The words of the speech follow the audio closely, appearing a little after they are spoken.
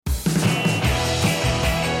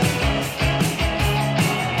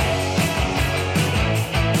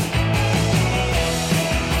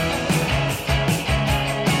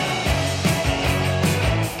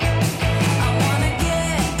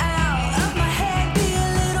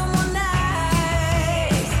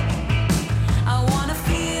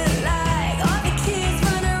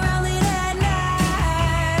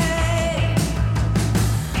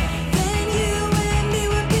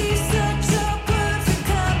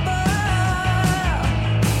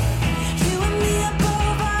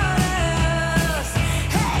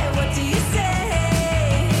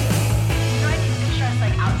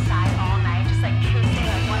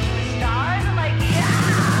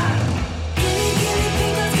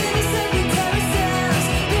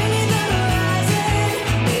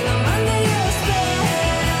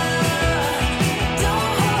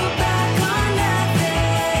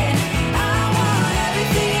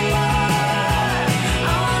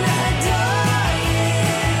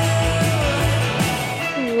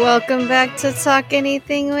Welcome back to Talk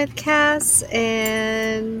Anything with Cass,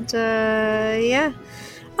 and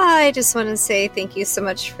I just want to say thank you so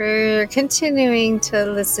much for continuing to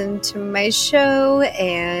listen to my show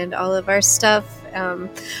and all of our stuff. I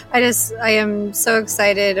am so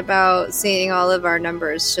excited about seeing all of our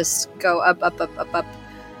numbers just go up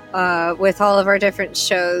with all of our different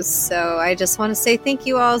shows. So I just want to say thank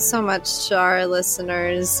you all so much to our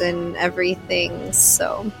listeners and everything.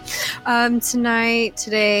 So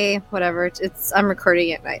today, whatever, I'm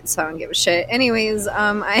recording at night, so I don't give a shit. Anyways,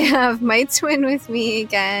 I have my twin with me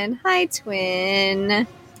again. Hi, twin.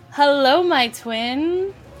 Hello, my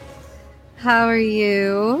twin. How are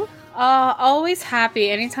you? Always happy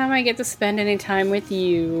anytime I get to spend any time with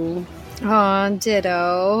you. Oh,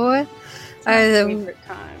 ditto. It's my favorite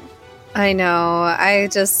time. I know.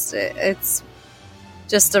 It's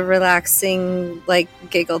just a relaxing,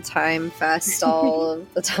 giggle time fest all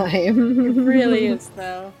of the time. It really is,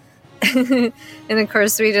 though. And of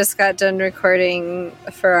course, we just got done recording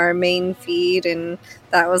for our main feed, and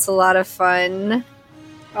that was a lot of fun.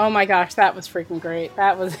 Oh my gosh, that was freaking great.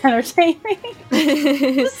 That was entertaining.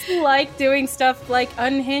 Just like doing stuff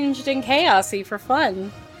unhinged and chaosy for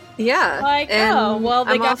fun. Yeah.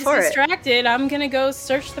 They got distracted. I'm gonna go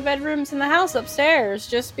search the bedrooms in the house upstairs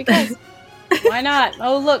just because. Why not?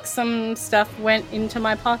 Oh, look, some stuff went into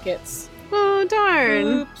my pockets. Oh, darn.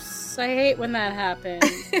 Oops. I hate when that happens.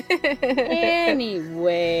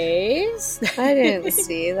 Anyways. I didn't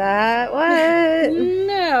see that. What?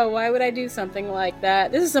 No, why would I do something like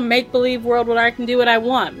that? This is a make-believe world where I can do what I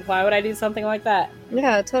want. Why would I do something like that?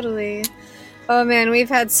 Yeah, totally. Oh man, we've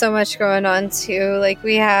had so much going on too.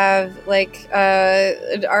 We have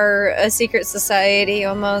our secret society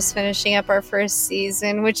almost finishing up our first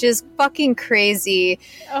season, which is fucking crazy.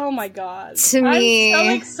 Oh my god. To me. I'm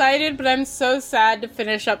so excited, but I'm so sad to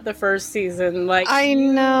finish up the first season. I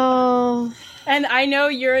know. And I know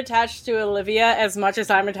you're attached to Olivia as much as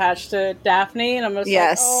I'm attached to Daphne, and I'm just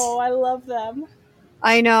I love them.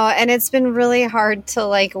 I know, and it's been really hard to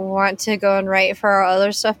want to go and write for our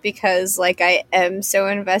other stuff because I am so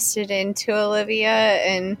invested into Olivia,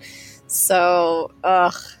 and so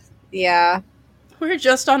yeah. We're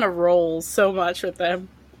just on a roll so much with them.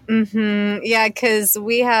 Mm-hmm. Yeah, because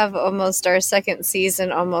we have almost our second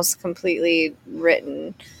season almost completely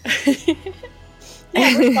written.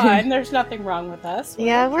 Yeah, we're fine. There's nothing wrong with us.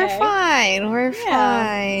 We're fine. We're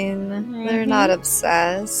fine. Mm-hmm. They're not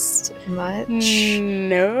obsessed much.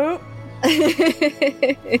 Nope.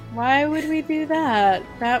 Why would we do that?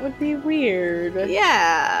 That would be weird.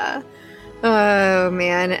 Yeah. Oh,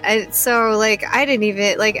 man. I didn't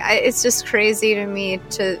even, it's just crazy to me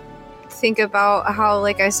to think about how,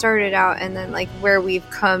 I started out and then, where we've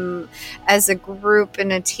come as a group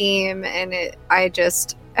and a team, and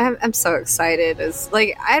I'm so excited.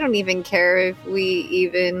 I don't even care if we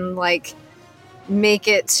even make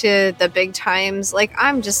it to the big times.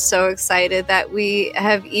 I'm just so excited that we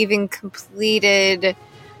have even completed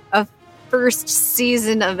a first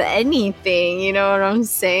season of anything. You know what I'm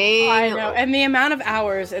saying? I know. And the amount of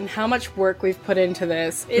hours and how much work we've put into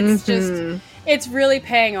this, it's it's really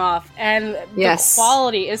paying off. And the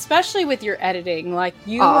quality, especially with your editing,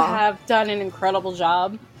 you have done an incredible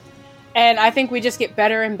job. And I think we just get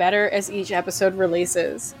better and better as each episode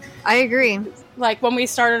releases. I agree. When we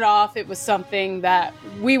started off, it was something that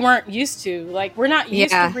we weren't used to. We're not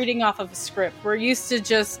used to reading off of a script. We're used to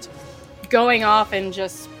just going off and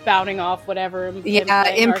just spouting off whatever. And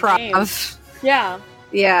improv. Yeah.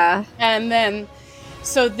 Yeah. And then,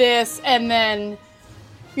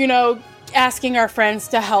 asking our friends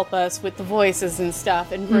to help us with the voices and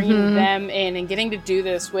stuff and bringing them in and getting to do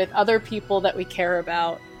this with other people that we care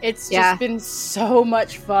about. It's just been so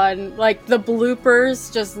much fun. The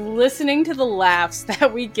bloopers, just listening to the laughs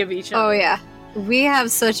that we give each other. Oh, yeah. We have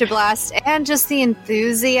such a blast. And just the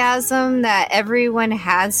enthusiasm that everyone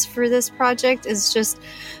has for this project is just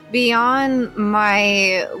beyond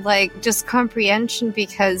my, just comprehension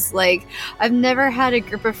because, I've never had a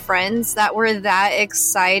group of friends that were that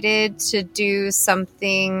excited to do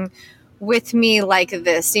something with me like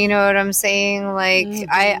this, you know what I'm saying?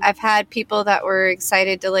 I've had people that were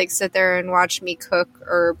excited to sit there and watch me cook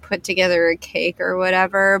or put together a cake or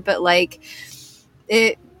whatever, but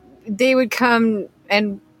they would come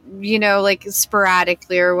and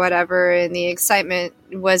sporadically or whatever, and the excitement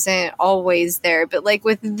wasn't always there. But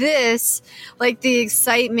with this, the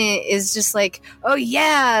excitement is just oh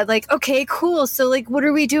yeah, okay, cool, so what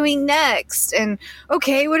are we doing next? And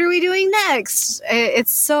okay, what are we doing next?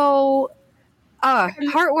 It's so Oh,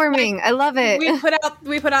 heartwarming. I love it.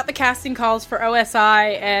 We put out the casting calls for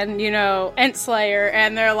OSI and, Ent Slayer,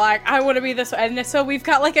 and they're like, I want to be this, and so we've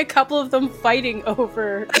got like a couple of them fighting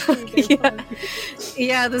over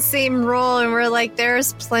yeah, the same role, and we're like,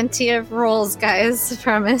 there's plenty of roles, guys. I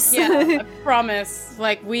promise. Yeah, I promise.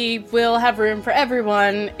 Like, we will have room for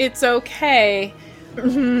everyone. It's okay.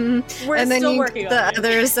 Mm-hmm. We're and then still working on the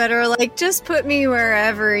others that are like, just put me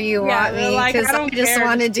wherever you want me, because I just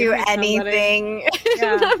want to do anything.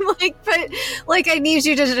 Yeah. And I'm like, but like, I need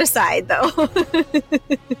you to decide though.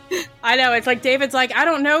 I know, it's like David's like, I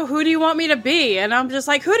don't know, who do you want me to be? And I'm just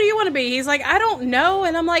like, who do you want to be? He's like, I don't know.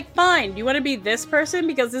 And I'm like, fine, you want to be this person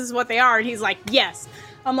because this is what they are? And he's like, yes.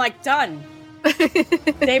 I'm like, done.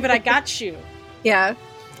 David, I got you. Yeah.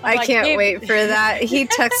 I can't wait for that. He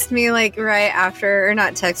texted me like right after, or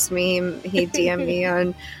not text me, he DM'd me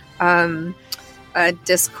on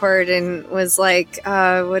Discord and was like,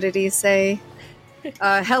 what did he say?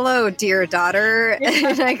 Hello, dear daughter.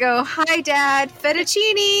 And I go, hi, Dad,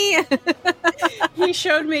 fettuccine. He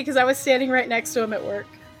showed me because I was standing right next to him at work.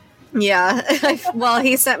 Yeah. Well,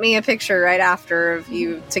 he sent me a picture right after of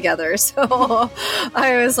you together. So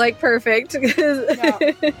I was like, perfect. Yeah.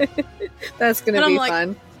 That's going to be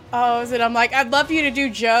fun. Oh, is it? I'm like, I'd love you to do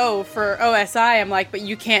Joe for OSI. I'm like, but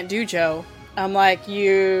you can't do Joe. I'm like,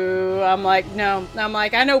 no. I'm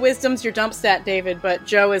like, I know Wisdom's your dump stat, David, but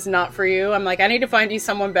Joe is not for you. I'm like, I need to find you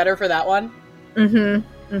someone better for that one.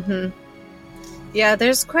 Mm-hmm. Mm-hmm. Yeah,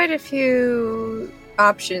 there's quite a few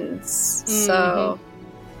options. Mm-hmm. So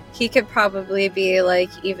he could probably be like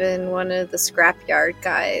even one of the scrapyard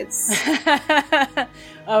guys.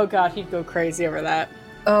 Oh, God, he'd go crazy over that.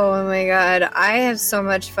 Oh my god, I have so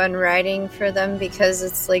much fun writing for them because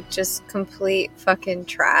it's like just complete fucking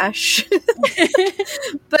trash.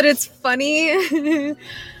 But it's funny.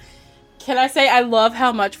 Can I say I love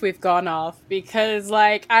how much we've gone off? Because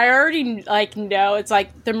like I already like know it's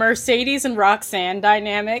like the Mercedes and Roxanne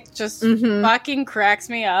dynamic just fucking cracks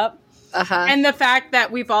me up. Uh-huh. And the fact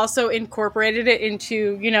that we've also incorporated it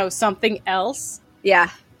into, something else.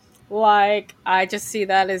 Yeah. Like, I just see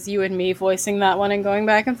that as you and me voicing that one and going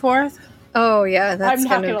back and forth. Oh, yeah, that's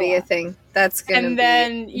going to be a thing. That's going to be...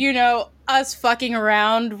 And then, us fucking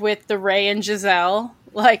around with the Ray and Giselle,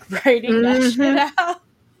 like, writing that shit out.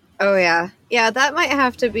 Oh, yeah. Yeah, that might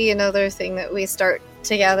have to be another thing that we start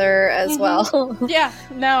together as well. Yeah,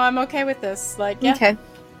 no, I'm okay with this. Like, yeah. Okay.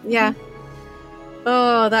 Yeah.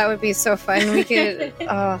 Oh, that would be so fun. We could,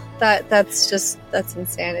 that's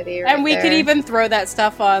insanity right And we there. could even throw that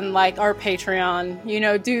stuff on, like, our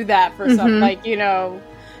Patreon, do that for some, like,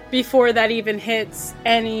 before that even hits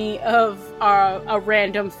any of a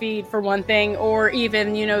random feed for one thing, or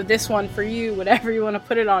even, this one for you, whatever you want to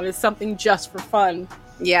put it on is something just for fun.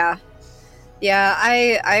 Yeah. Yeah,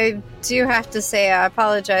 I do have to say I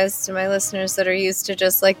apologize to my listeners that are used to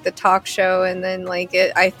just like the talk show and then like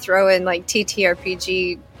I throw in like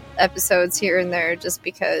TTRPG episodes here and there just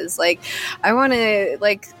because like I want to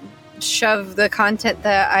like shove the content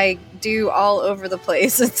that I do all over the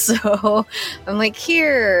place, and so I'm like,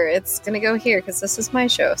 here, it's gonna go here because this is my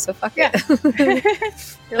show, so fuck it.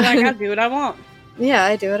 You're like, I do what I want. Yeah,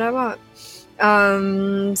 I do what I want.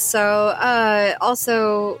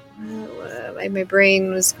 Also, my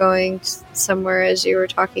brain was going somewhere as you were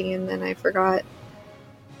talking, and then I forgot.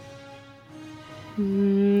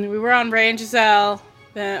 We were on Ray and Giselle,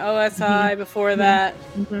 then OSI before that.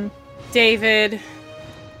 Mm-hmm. David.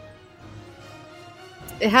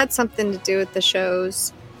 It had something to do with the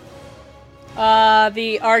shows.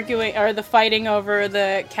 The arguing or the fighting over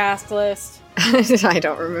the cast list. I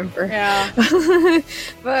don't remember. Yeah.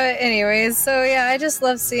 But anyways, so yeah, I just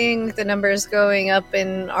love seeing the numbers going up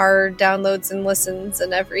in our downloads and listens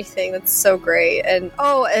and everything. That's so great. And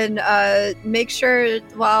make sure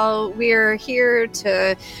while we're here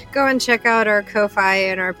to go and check out our Ko-Fi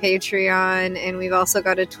and our Patreon, and we've also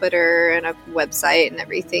got a Twitter and a website and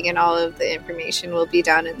everything, and all of the information will be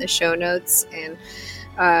down in the show notes. And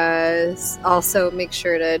also make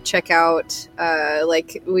sure to check out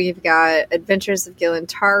we've got Adventures of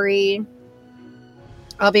Gilantari.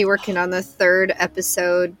 I'll be working on the 3rd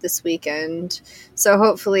episode this weekend, so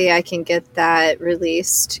hopefully I can get that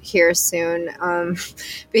released here soon,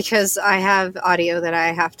 because I have audio that I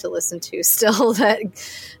have to listen to still that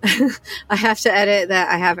I have to edit that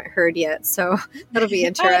I haven't heard yet, so that'll be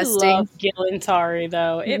interesting. I love Gilantari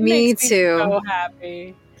though. It Me makes too. Me so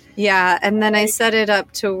happy. Yeah, and then I set it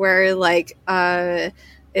up to where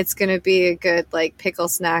it's gonna be a good pickle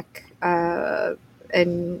snack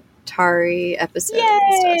and Tari episode.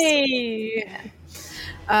 Yay!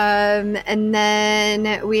 And stuff. And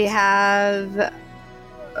then we have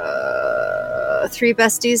 3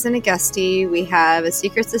 besties and a guestie. We have a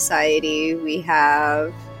secret society. We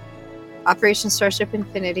have Operation Starship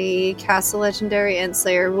Infinity, Castle Legendary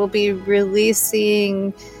Endslayer. We'll be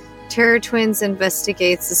releasing Terror Twins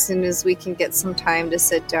Investigates as soon as we can get some time to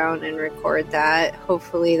sit down and record that.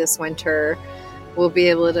 Hopefully this winter we'll be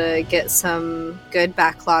able to get some good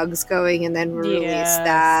backlogs going and then release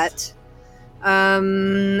that.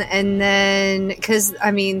 And then, because,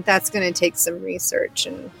 I mean, that's going to take some research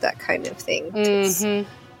and that kind of thing.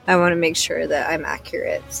 I want to make sure that I'm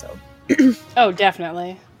accurate, so. Oh,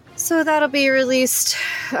 definitely. So that'll be released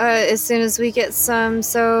as soon as we get some.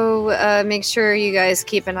 So make sure you guys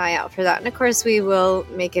keep an eye out for that. And of course, we will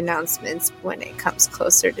make announcements when it comes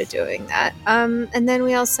closer to doing that. And then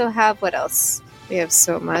we also have, what else? We have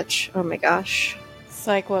so much. Oh my gosh. It's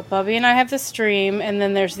like what Bubby and I have the stream. And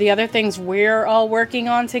then there's the other things we're all working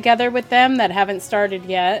on together with them that haven't started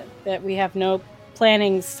yet. That we have no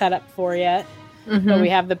planning set up for yet. But we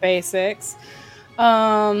have the basics.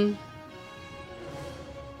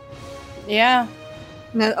 Yeah.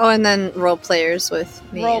 Oh, and then role players with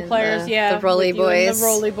me. Role players, the Rolly Boys. The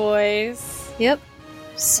Rolly Boys. Yep.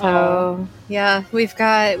 So yeah, we've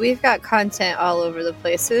got content all over the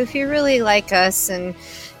place. So if you really like us and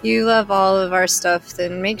you love all of our stuff,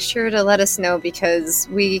 then make sure to let us know, because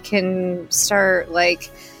we can start,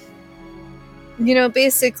 like, you know,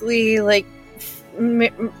 basically like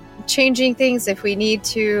changing things if we need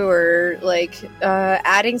to, or like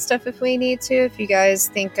adding stuff if we need to. If you guys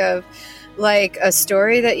think of like a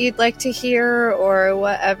story that you'd like to hear or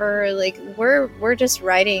whatever, like we're just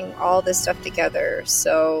writing all this stuff together.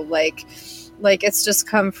 So like it's just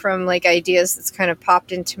come from like ideas that's kind of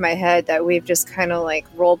popped into my head that we've just kind of like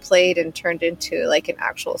role played and turned into like an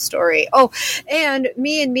actual story. Oh, and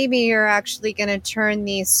me and Mimi are actually going to turn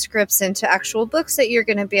these scripts into actual books that you're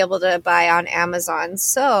going to be able to buy on Amazon.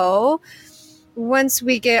 So once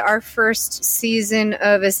we get our first season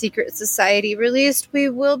of A Secret Society released, we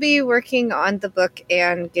will be working on the book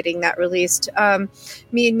and getting that released.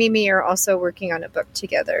 Me and Mimi are also working on a book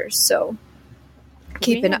together, so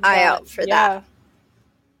keep an eye out for that.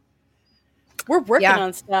 We're working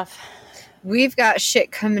on stuff. We've got shit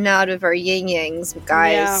coming out of our yin-yangs,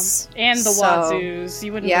 guys. Yeah, and the wazoos.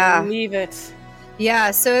 You wouldn't believe it.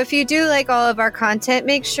 Yeah, so if you do like all of our content,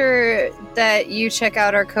 make sure that you check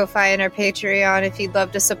out our Ko-Fi and our Patreon. If you'd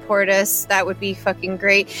love to support us, that would be fucking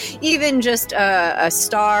great. Even just a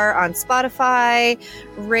star on Spotify,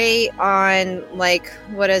 rate on, like,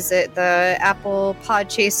 what is it, the Apple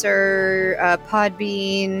Podchaser,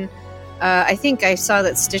 Podbean. I think I saw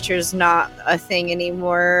that Stitcher's not a thing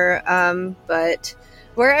anymore, but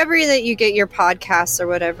wherever that you get your podcasts or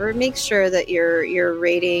whatever, make sure that you're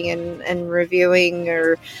rating and reviewing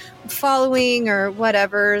or following or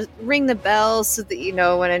whatever. Ring the bell so that you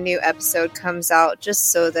know when a new episode comes out,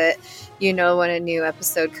 just so that you know when a new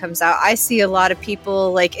episode comes out. I see a lot of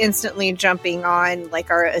people like instantly jumping on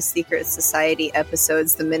like our A Secret Society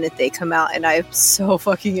episodes the minute they come out, and I'm so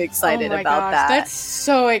fucking excited about that. That's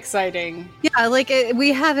so exciting. Yeah, like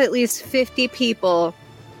we have at least 50 people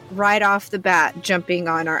right off the bat jumping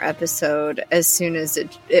on our episode as soon as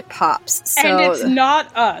it pops. So, and it's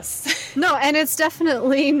not us. No, and it's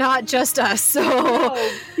definitely not just us. So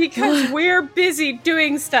no, because we're busy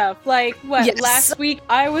doing stuff. Like, last week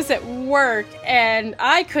I was at work and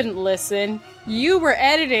I couldn't listen. You were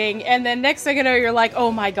editing, and then next thing you know, you're like,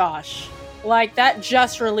 oh my gosh. Like, that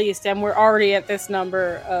just released, and we're already at this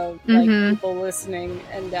number of like people listening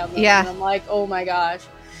and downloading. Yeah. And I'm like, oh my gosh.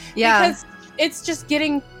 Yeah. Because it's just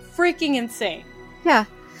getting freaking insane. Yeah.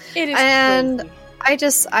 It is and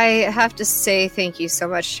crazy. I have to say thank you so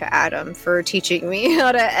much to Adam for teaching me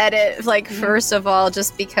how to edit. Like, first of all,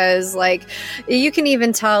 just because, like, you can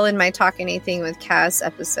even tell in my Talk Anything with Cass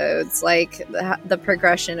episodes, like, the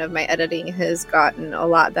progression of my editing has gotten a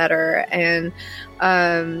lot better. And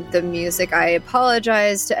the music, I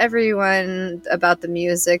apologize to everyone about the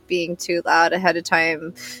music being too loud ahead of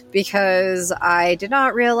time, because I did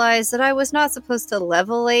not realize that I was not supposed to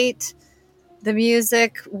levelate the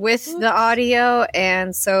music with the audio,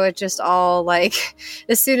 and so it just all, like,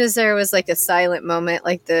 as soon as there was like a silent moment,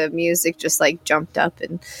 like the music just like jumped up.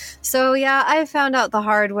 And so yeah, I found out the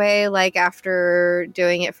hard way, like, after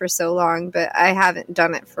doing it for so long, but I haven't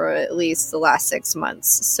done it for at least the last 6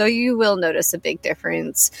 months, so you will notice a big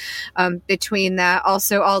difference between that.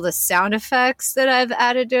 Also, all the sound effects that I've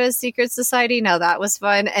added to A Secret Society, now that was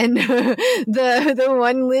fun. And the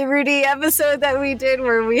one Liberty episode that we did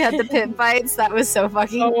where we had the pit fights, once. That was so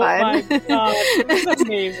fucking fun. My god, it was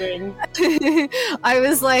amazing. I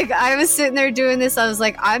was sitting there doing this. I was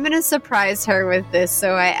like, I'm gonna surprise her with this.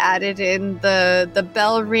 So I added in the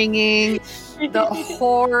bell ringing, the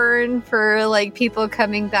horn for like people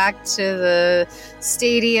coming back to the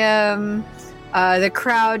stadium, the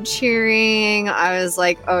crowd cheering. I was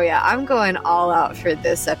like, oh yeah, I'm going all out for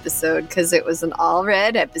this episode because it was an all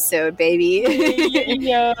red episode, baby.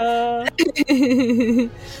 Yeah.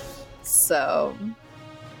 So,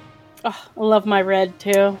 I love my Red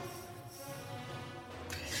too.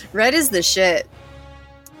 Red is the shit.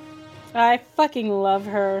 I fucking love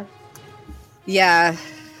her. Yeah,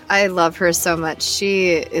 I love her so much. She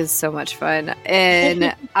is so much fun.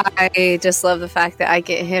 And I just love the fact that I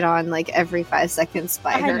get hit on like every 5 seconds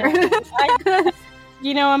by her.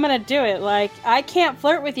 I'm going to do it. Like, I can't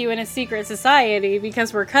flirt with you in a secret society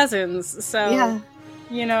because we're cousins. So,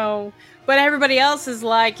 but everybody else is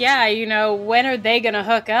like, when are they going to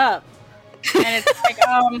hook up? And it's like,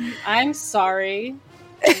 I'm sorry.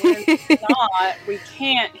 We're not. We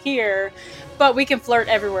can't here. But we can flirt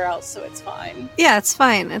everywhere else, so it's fine. Yeah, it's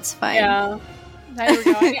fine. It's fine. Yeah. There we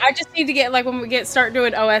go. I just need to get, like, when we start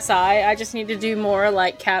doing OSI, I just need to do more,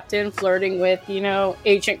 like, Captain flirting with,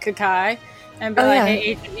 Agent Kakai. And be hey,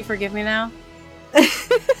 Agent, you forgive me now?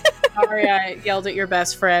 Sorry, I yelled at your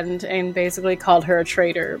best friend and basically called her a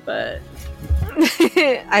traitor, but...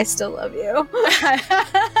 I still love you.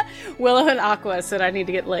 Willow and Aqua said I need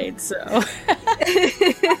to get laid, so...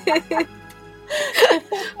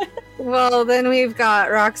 Well, then we've got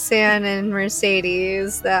Roxanne and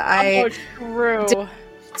Mercedes that true.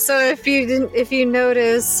 So if you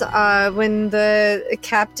notice, when the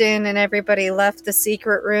captain and everybody left the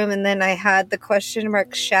secret room, and then I had the question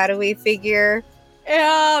mark shadowy figure.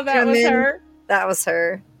 Yeah, that was her. That was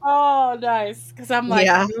her. Oh, nice. Because I'm like,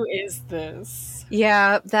 who is this?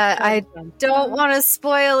 Yeah, I don't want to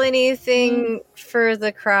spoil anything for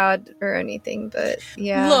the crowd or anything, but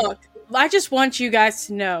yeah. Look, I just want you guys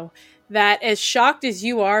to know that as shocked as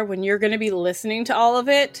you are when you're going to be listening to all of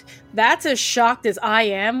it, that's as shocked as I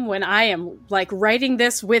am when I am, like, writing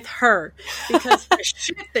this with her. Because the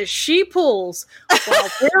shit that she pulls while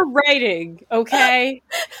we're writing, okay?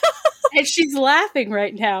 And she's laughing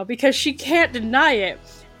right now because she can't deny it.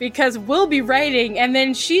 Because we'll be writing, and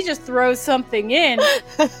then she just throws something in,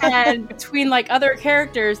 and between, like, other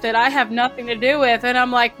characters that I have nothing to do with, and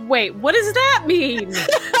I'm like, wait, what does that mean?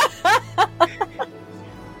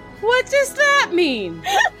 What does that mean?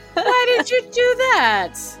 Why did you do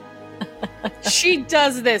that? She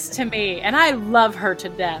does this to me, and I love her to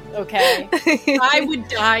death, okay? I would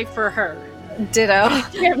die for her. Ditto.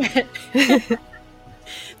 Damn it.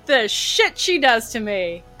 The shit she does to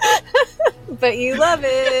me. But you love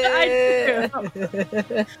it. I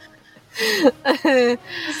do.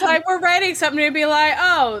 It's like we're writing something to be like,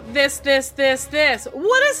 oh, this. What does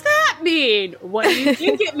that mean? What do you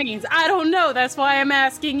think it means? I don't know. That's why I'm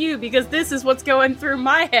asking you, because this is what's going through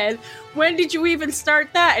my head. When did you even start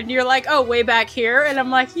that? And you're like, oh, way back here. And I'm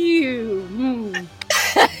like, Did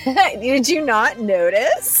you not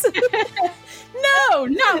notice? No,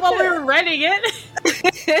 not while we were writing it.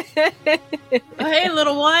 Hey,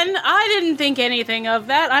 little one, I didn't think anything of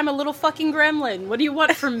that. I'm a little fucking gremlin. What do you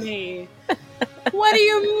want from me? What do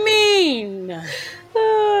you mean?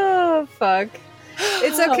 Oh, fuck.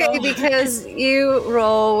 It's okay because you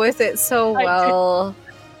roll with it so well.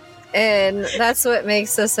 And that's what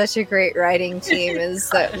makes us such a great writing team, is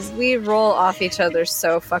that we roll off each other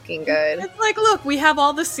so fucking good. It's like, look, we have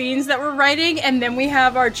all the scenes that we're writing, and then we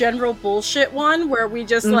have our general bullshit one where we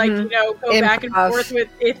just, go Improv. Back and forth with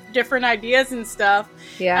different ideas and stuff.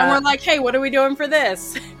 Yeah. And we're like, hey, what are we doing for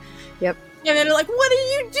this? Yep. And then they're like, what are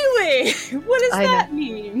you doing? What does that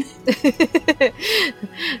mean?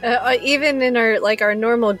 Even in our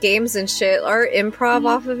normal games and shit, our improv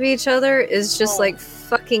off of each other is just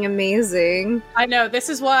fucking amazing. I know. This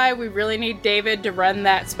is why we really need David to run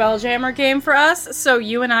that Spelljammer game for us, so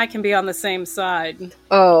you and I can be on the same side.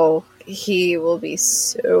 Oh, he will be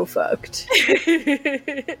so fucked.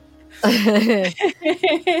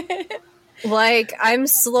 Like, I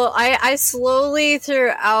slowly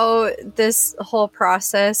throughout this whole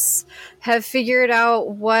process have figured out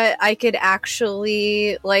what I could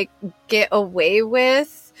actually, get away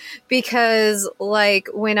with, because,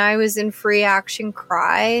 when I was in Free Action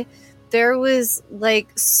Cry, there was,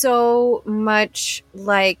 so much,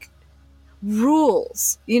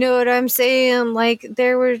 rules. You know what I'm saying?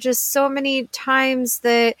 There were just so many times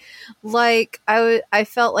that, I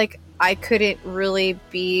felt like I couldn't really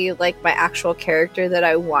be my actual character that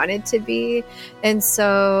I wanted to be. And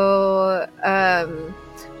so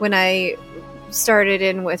when I started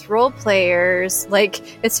in with role players,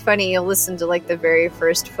 like, it's funny, you'll listen to like the very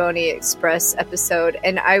first Phony Express episode,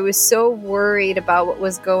 and I was so worried about what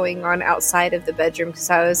was going on outside of the bedroom, because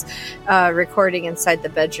I was recording inside the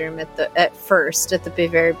bedroom at the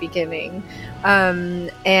very beginning,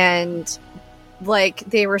 and like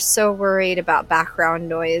they were so worried about background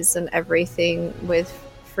noise and everything with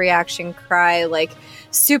Free Action Cry, like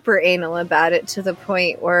super anal about it, to the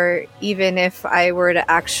point where even if I were to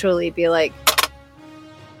actually be like,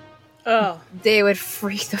 oh, they would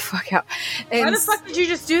freak the fuck out. And why the fuck did you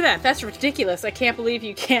just do that? That's ridiculous. I can't believe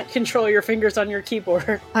you can't control your fingers on your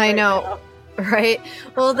keyboard. I know. Now. Right?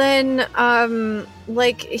 Well, then,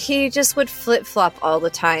 like, he just would flip-flop all the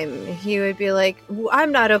time. He would be like,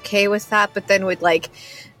 I'm not okay with that, but then would, like,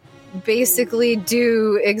 basically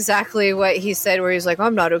do exactly what he said, where he's like,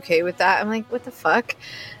 I'm not okay with that. I'm like, what the fuck?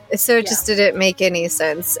 So it just didn't make any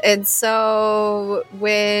sense. And so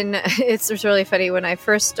when it's really funny, when I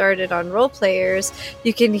first started on Role Players,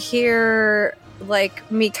 you can hear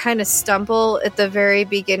like me kind of stumble at the very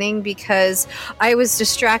beginning because I was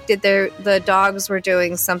distracted. The dogs were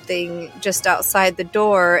doing something just outside the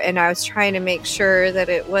door, and I was trying to make sure that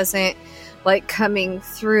it wasn't like coming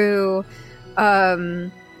through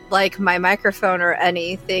like my microphone or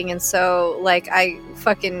anything. And so like I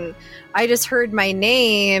just heard my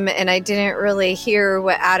name and I didn't really hear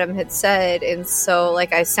what Adam had said, and so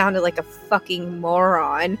like I sounded like a fucking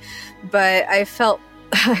moron. But I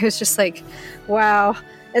was just like, wow.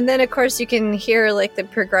 And then of course you can hear like the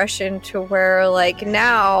progression to where like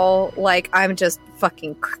now like I'm just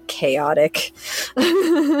fucking chaotic.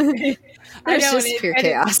 There's just pure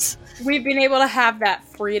chaos. We've been able to have that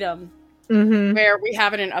freedom where we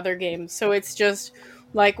have it in other games, so it's just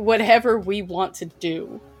like whatever we want to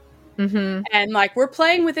do. And like we're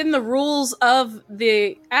playing within the rules of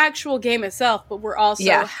the actual game itself, but we're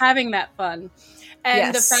also having that fun.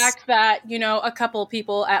 And the fact that, you know, a couple of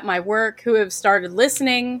people at my work who have started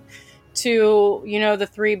listening to, you know, the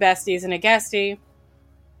 3 besties and a guestie,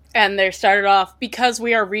 and they started off because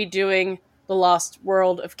we are redoing The Lost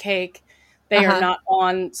World of Cake. They are not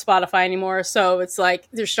on Spotify anymore. So it's like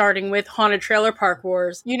they're starting with Haunted Trailer Park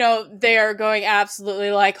Wars. You know, they are going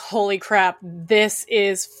absolutely like, holy crap, this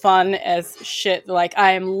is fun as shit. Like,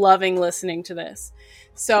 I am loving listening to this.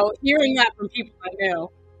 So hearing that from people I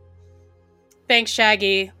know. Thanks,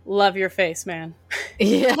 Shaggy. Love your face, man.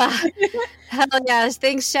 Yeah. Hell yes.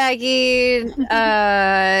 Thanks, Shaggy.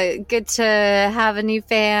 Good to have a new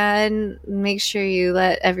fan. Make sure you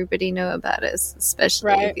let everybody know about us,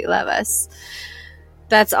 especially if you love us.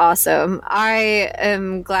 That's awesome. I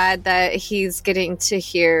am glad that he's getting to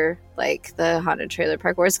hear like the Haunted Trailer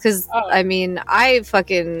Park Wars, because I mean, I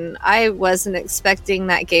wasn't expecting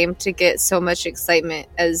that game to get so much excitement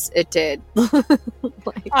as it did.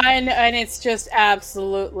 And it's just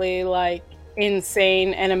absolutely like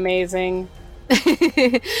insane and amazing.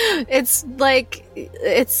 It's like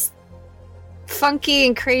it's funky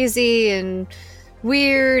and crazy and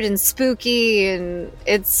weird and spooky, and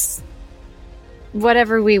it's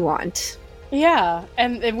whatever we want. Yeah,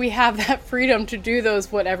 and we have that freedom to do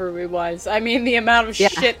those whatever we want. I mean, the amount of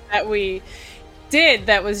shit that we did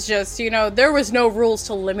that was just, you know, there was no rules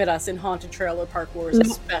to limit us in Haunted Trailer Park Wars,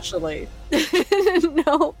 especially.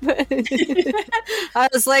 No, but I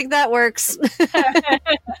was like, that works.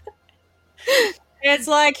 It's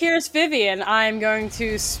like, here's Vivian. I'm going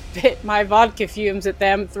to spit my vodka fumes at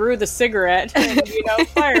them through the cigarette and, you know,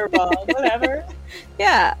 fireball, whatever.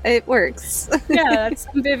 Yeah, it works. Yeah, that's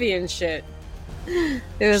some Vivian shit. She's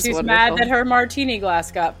wonderful. Mad that her martini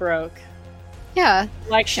glass got broke. Yeah.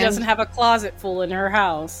 Like she doesn't have a closet full in her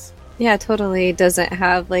house. Yeah, totally. Doesn't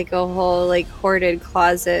have like a whole like hoarded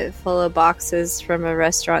closet full of boxes from a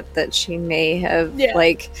restaurant that she may have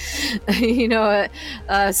like, you know,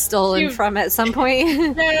 stolen from at some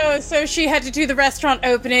point. No, so she had to do the restaurant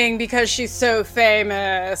opening because she's so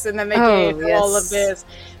famous, and then they gave her all of this,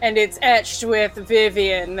 and it's etched with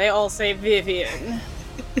Vivian. They all say Vivian.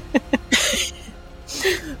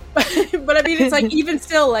 But I mean, it's like, even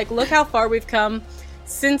still, like, look how far we've come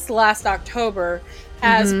since last October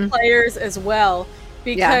as players as well,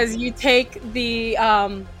 because you take the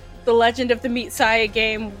Legend of the Meat Saya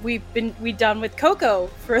game we done with Coco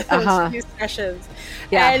for those few sessions,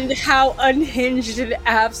 and how unhinged and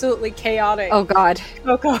absolutely chaotic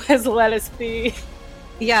Coco has let us be.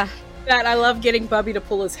 That I love getting Bubby to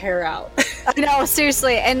pull his hair out. I know,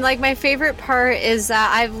 seriously. And like, my favorite part is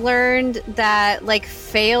that I've learned that like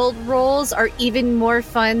failed rolls are even more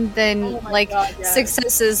fun than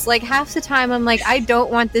successes. Like, half the time I'm like, I don't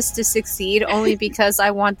want this to succeed only because I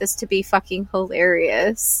want this to be fucking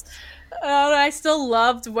hilarious. I still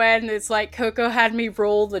loved when it's like Coco had me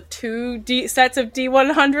roll the 2 sets of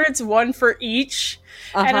D100s, one for each.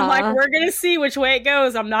 And I'm like, we're going to see which way it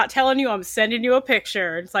goes. I'm not telling you. I'm sending you a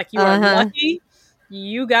picture. It's like, you are lucky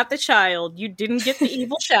you got the child. You didn't get the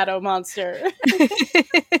evil shadow monster. And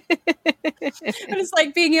it's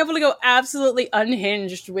like being able to go absolutely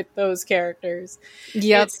unhinged with those characters.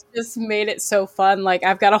 Yep. It's just made it so fun. Like,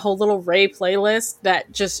 I've got a whole little Ray playlist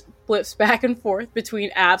that just flips back and forth between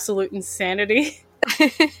absolute insanity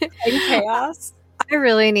and chaos. I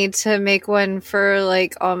really need to make one for,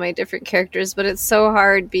 like, all my different characters, but it's so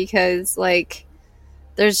hard because, like,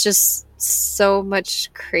 there's just so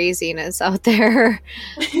much craziness out there.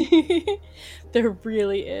 There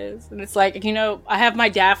really is. And it's like, you know, I have my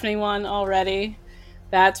Daphne one already.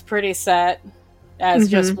 That's pretty set as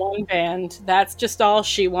just one band. That's just all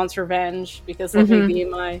she wants revenge, because let me be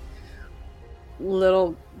my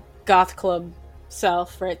little goth club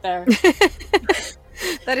self right there.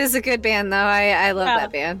 That is a good band, though. I love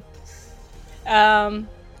that band. And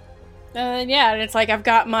it's like I've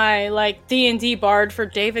got my like D&D bard for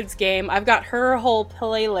David's game. I've got her whole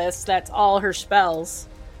playlist that's all her spells.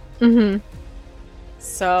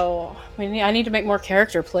 So I need to make more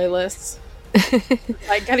character playlists.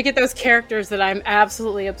 I gotta get those characters that I'm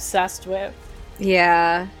absolutely obsessed with.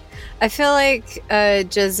 Yeah. I feel like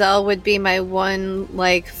Giselle would be my one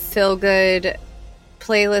like feel good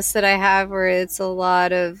playlist that I have, where it's a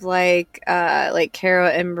lot of like Caro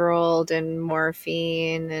Emerald and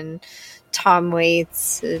Morphine and Tom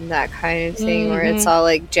Waits and that kind of thing, where it's all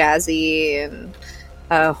like jazzy and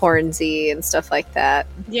hornsy and stuff like that.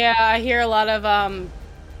 Yeah, I hear a lot of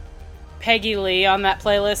Peggy Lee on that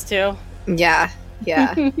playlist too. Yeah,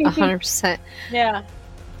 100%. Yeah.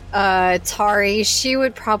 Tari, she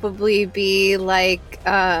would probably be like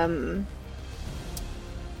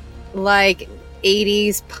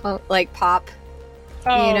 80s pop.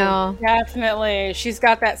 Oh, you know, definitely. She's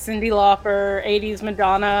got that Cyndi Lauper, 80s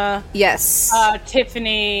Madonna. Yes.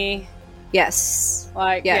 Tiffany. Yes.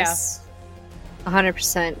 Yes.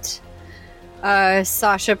 100%.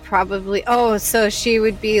 Sasha probably. Oh, so she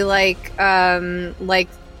would be the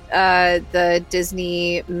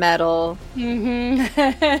Disney metal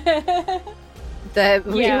that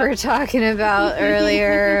we were talking about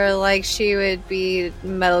earlier. Like, she would be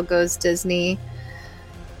Metal Goes Disney.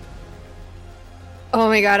 Oh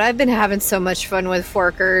my god, I've been having so much fun with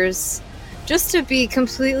Forkers. Just to be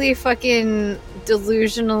completely fucking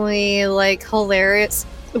delusionally, like, hilarious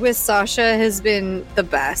with Sasha has been the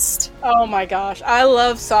best. Oh my gosh, I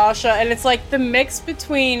love Sasha, and it's like the mix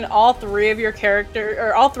between all three of the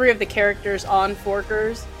characters on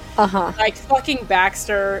Forkers. Like fucking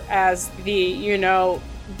Baxter as the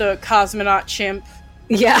cosmonaut chimp.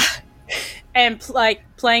 Yeah. And like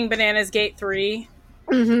playing Bananas Gate 3.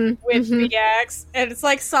 With Big Axe, and it's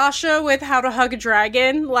like Sasha with How to Hug a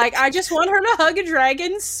Dragon. Like, I just want her to hug a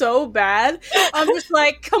dragon so bad. I'm just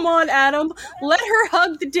like, come on, Adam, let her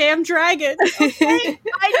hug the damn dragon. Okay?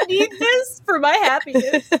 I need this for my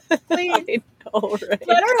happiness. Please. I know, right?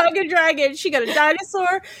 Let her hug a dragon. She got a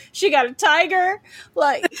dinosaur. She got a tiger.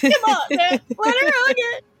 Like, come on, man. Let her hug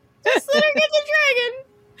it. Just let her get the dragon.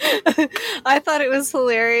 I thought it was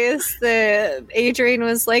hilarious that Adrian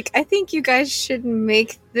was like, I think you guys should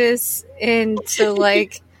make this into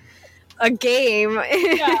like a game.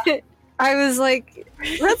 Yeah. I was like,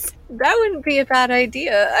 that wouldn't be a bad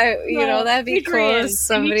idea. That'd be Adrian, cool.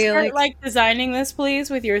 Somebody can you start, designing this, please,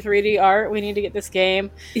 with your 3D art. We need to get this game.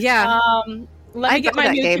 Yeah. Let me get my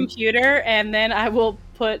new computer, and then I will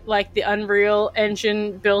put like the Unreal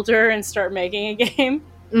Engine builder and start making a game.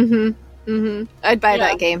 I'd buy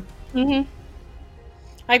that game.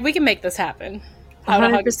 Like, we can make this happen. How 100%.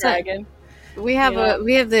 To Hug a Dragon. We have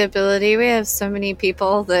the ability. We have so many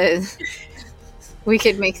people that we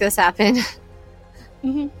could make this happen.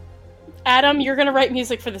 Adam, you're gonna write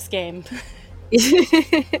music for this game.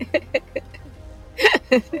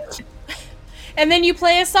 And then you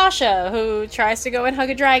play as Sasha, who tries to go and hug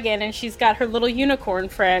a dragon, and she's got her little unicorn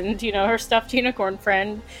friend, her stuffed unicorn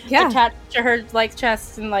friend, attached to her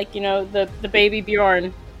chest, and the baby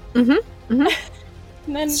Bjorn. And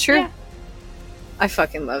then, it's true. Yeah. I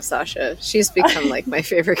fucking love Sasha. She's become my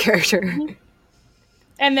favorite character.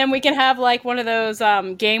 And then we can have one of those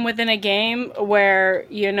game within a game where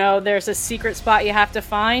there's a secret spot you have to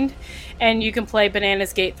find, and you can play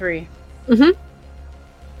Bananas Gate 3.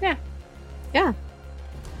 Yeah.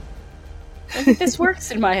 I think this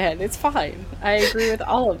works in my head. It's fine. I agree with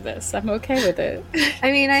all of this. I'm okay with it.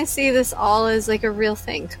 I mean, I see this all as a real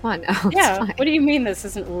thing. Come on now. Yeah. What do you mean this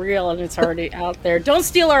isn't real and it's already out there? Don't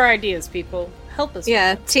steal our ideas, people. Help us.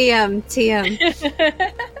 Yeah. TM.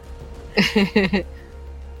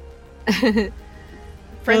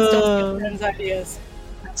 Friends don't steal friends' ideas.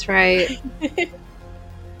 That's right.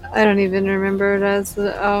 I don't even remember what I was.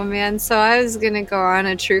 Oh man! So I was gonna go on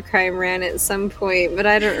a true crime rant at some point, but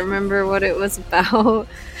I don't remember what it was about.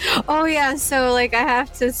 Oh yeah! So like, I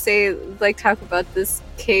have to say, like, talk about this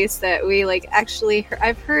case that we like actually.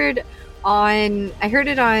 I've heard on. I heard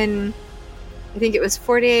it on. I think it was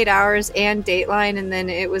 48 Hours and Dateline, and then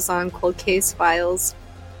it was on Cold Case Files.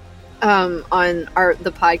 On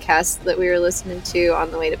the podcast that we were listening to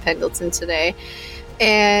on the way to Pendleton today.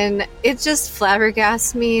 And it just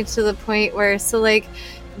flabbergasted me to the point where, so like,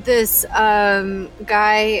 this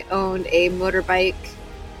guy owned a motorbike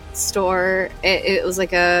store. It was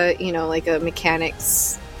like a, like a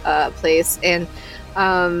mechanics place. And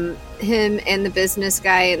him and the business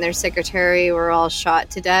guy and their secretary were all shot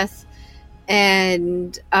to death.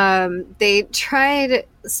 And they tried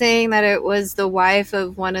saying that it was the wife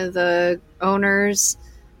of one of the owners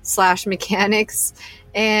 / mechanics.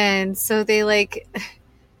 And so they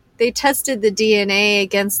tested the DNA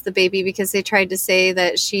against the baby because they tried to say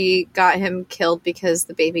that she got him killed because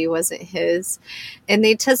the baby wasn't his. And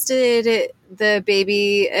they tested the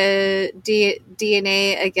baby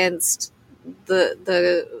DNA against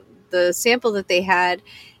the sample that they had,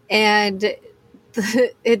 and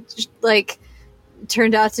it like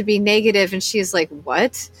turned out to be negative. And she's like,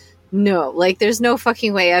 what? No, like, there's no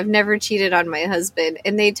fucking way. I've never cheated on my husband.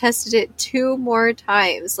 And they tested it 2 more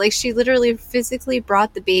times. Like, she literally physically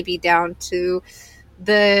brought the baby down to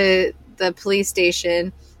the police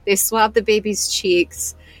station. They swabbed the baby's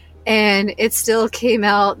cheeks, and it still came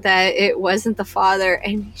out that it wasn't the father.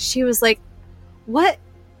 And she was like, what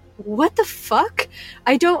the fuck?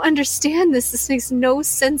 I don't understand this. This makes no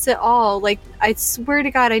sense at all. Like, I swear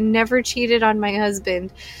to God, I never cheated on my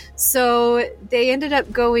husband. So they ended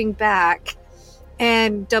up going back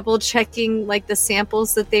and double checking like the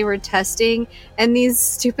samples that they were testing, and these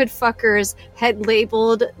stupid fuckers had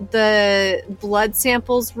labeled the blood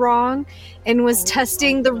samples wrong and was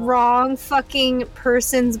testing the wrong fucking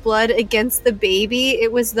person's blood against the baby.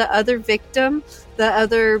 It was the other victim, the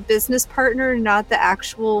other business partner, not the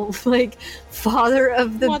actual like father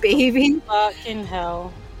of the baby. The fucking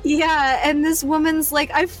hell. Yeah, and this woman's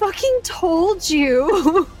like, I fucking told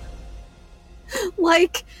you.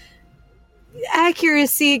 Like,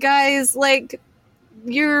 accuracy, guys. Like,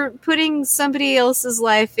 you're putting somebody else's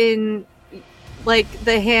life in like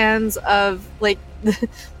the hands of like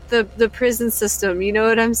the prison system. You know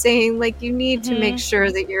what I'm saying? Like, you need to make sure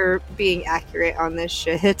that you're being accurate on this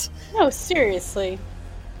shit. No, seriously.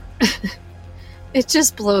 It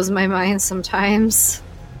just blows my mind sometimes.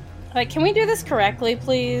 Like, can we do this correctly,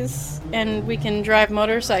 please? And we can drive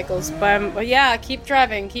motorcycles. But yeah, keep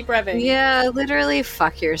driving, keep revving. Yeah, literally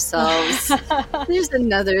fuck yourselves. There's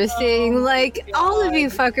another thing. Like, God. All of you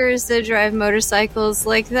fuckers that drive motorcycles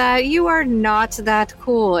like that, you are not that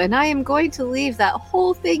cool. And I am going to leave that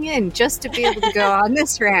whole thing in just to be able to go on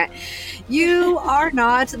this rant. You are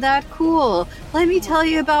not that cool. Let me tell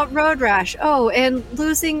you about road rash. Oh, and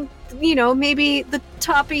losing, maybe the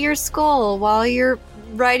top of your skull while you're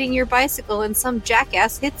riding your bicycle and some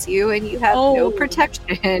jackass hits you and you have no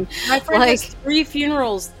protection. My friend has 3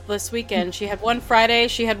 funerals this weekend. She had one Friday,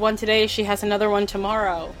 she had one today, she has another one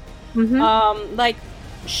tomorrow. Mm-hmm.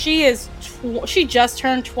 She just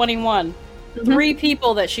turned 21. Mm-hmm. 3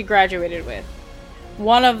 people that she graduated with.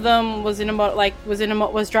 One of them was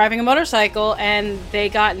was driving a motorcycle, and they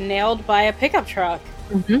got nailed by a pickup truck.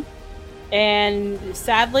 Mm-hmm. And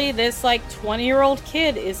sadly, this 20-year-old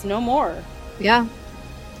kid is no more. Yeah.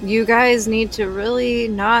 You guys need to really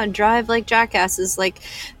not drive like jackasses. Like,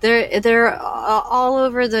 they're all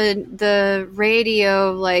over the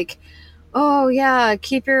radio, like, oh yeah,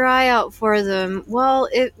 keep your eye out for them. Well,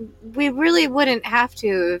 we really wouldn't have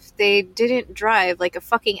to if they didn't drive like a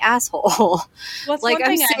fucking asshole. What's like,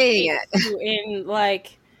 I'm saying it in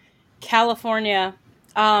California,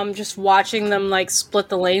 just watching them split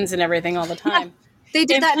the lanes and everything all the time. Yeah, they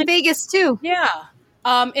did that in Vegas too. Yeah.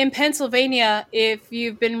 In Pennsylvania, if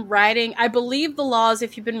you've been riding, I believe the law is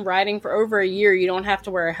if you've been riding for over a year, you don't have to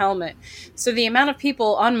wear a helmet. So the amount of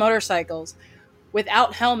people on motorcycles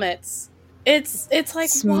without helmets, it's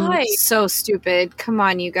why? So stupid. Come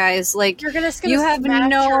on, you guys. Like, you have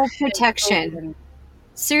no protection.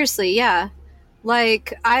 Seriously, yeah.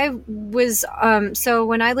 Like, I was, so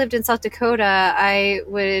when I lived in South Dakota, I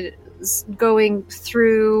was going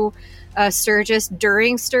through Sturgis,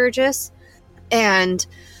 during Sturgis. And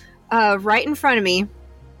right in front of me,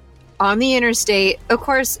 on the interstate, of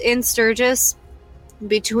course, in Sturgis,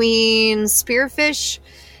 between Spearfish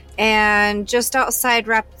and just outside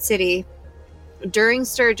Rapid City, during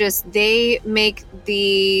Sturgis, they make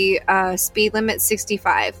the speed limit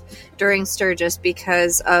 65 during Sturgis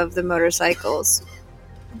because of the motorcycles.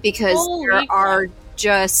 Because there are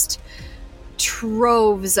just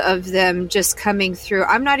troves of them just coming through.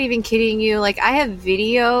 I'm not even kidding you. Like, I have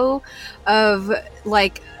video of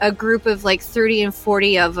like a group of like 30 and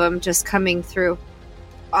 40 of them just coming through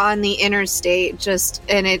on the interstate.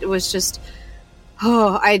 And it was just,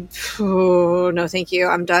 no, thank you.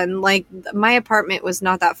 I'm done. Like, my apartment was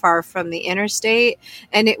not that far from the interstate,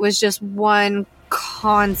 and it was just one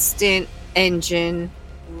constant engine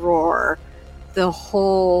roar the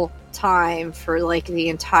whole time for like the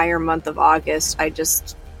entire month of August.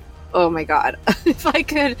 Oh my god. If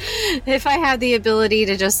I had the ability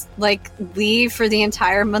to just like leave for the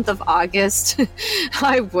entire month of August,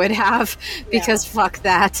 I would have, because fuck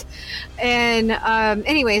that. And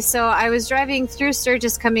anyway, so I was driving through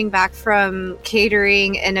Sturgis coming back from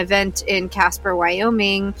catering an event in Casper,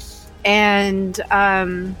 Wyoming, and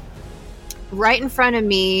right in front of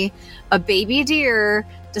me, a baby deer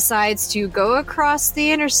decides to go across the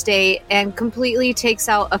interstate and completely takes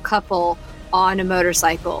out a couple on a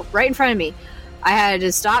motorcycle right in front of me. I had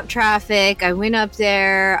to stop traffic. I went up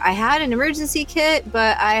there. I had an emergency kit,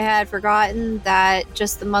 but I had forgotten that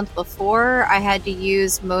just the month before I had to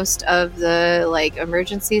use most of the like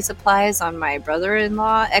emergency supplies on my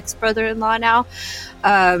ex-brother-in-law now,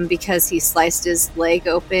 because he sliced his leg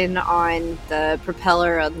open on the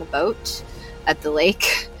propeller on the boat at the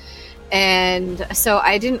lake. And so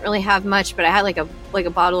I didn't really have much, but I had like a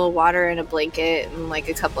bottle of water and a blanket and like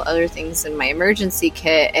a couple other things in my emergency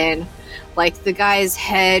kit. And like the guy's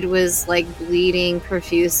head was like bleeding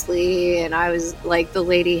profusely, and I was like, the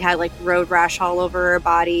lady had like road rash all over her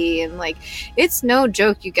body, and like, it's no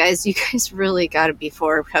joke, you guys really gotta be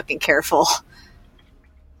fucking careful.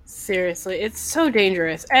 Seriously, it's so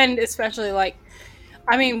dangerous. And especially like,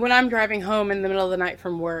 I mean, when I'm driving home in the middle of the night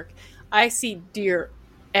from work, I see deer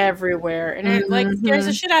everywhere, and it like scares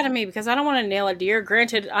the shit out of me because I don't want to nail a deer.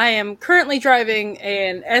 Granted, I am currently driving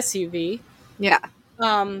an SUV,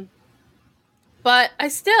 but I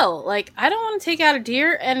still like, I don't want to take out a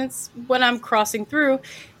deer, and it's when I'm crossing through,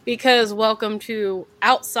 because welcome to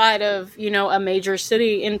outside of, you know, a major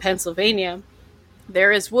city in Pennsylvania,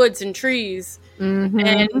 there is woods and trees and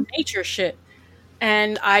nature shit,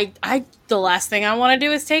 and I the last thing I want to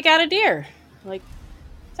do is take out a deer. Like,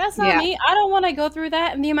 that's not me. I don't want to go through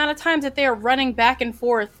that. And the amount of times that they are running back and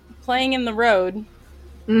forth, playing in the road.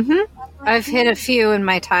 I've hit a few in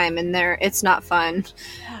my time, and it's not fun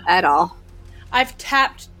at all. I've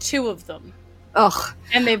tapped 2 of them. Ugh.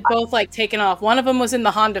 And they've both like taken off. One of them was in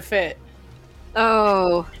the Honda Fit.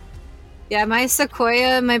 Oh. Yeah, my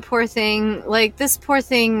Sequoia, my poor thing. Like, this poor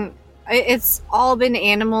thing, it's all been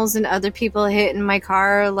animals and other people hitting my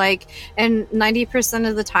car, like, and 90%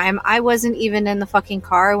 of the time I wasn't even in the fucking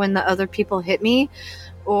car when the other people hit me,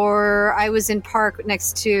 or I was in park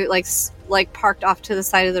next to like parked off to the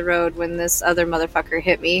side of the road when this other motherfucker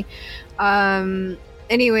hit me.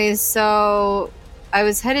 Anyways, so I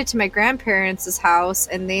was headed to my grandparents' house,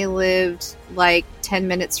 and they lived like 10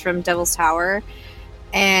 minutes from Devil's Tower,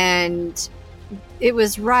 and it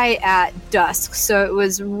was right at dusk, so it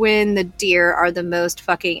was when the deer are the most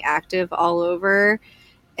fucking active all over.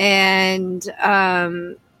 And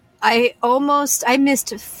I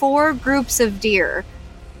missed 4 groups of deer.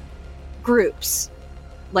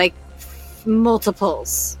 Like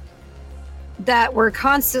multiples, that were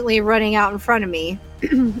constantly running out in front of me.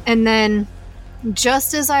 And then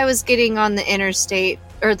just as I was getting on the interstate,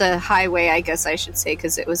 or the highway, I guess I should say,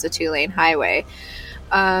 because it was a 2-lane highway,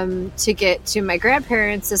 to get to my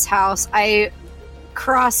grandparents' house, I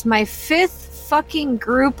crossed my 5th fucking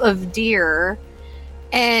group of deer,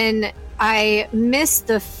 and I missed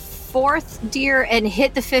the 4th deer and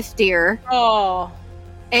hit the 5th deer. Oh.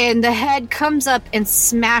 And the head comes up and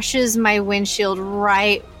smashes my windshield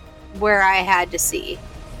right where I had to see.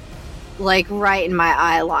 Like, right in my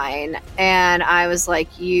eye line. And I was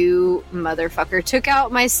like, you motherfucker. Took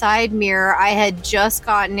out my side mirror. I had just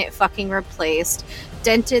gotten it fucking replaced.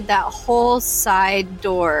 Dented that whole side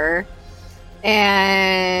door.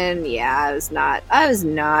 And yeah, I was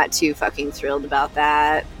not too fucking thrilled about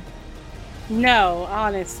that. No,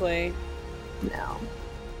 honestly. No.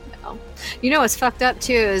 You know what's fucked up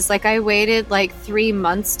too is, like, I waited like 3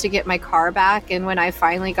 months to get my car back, and when I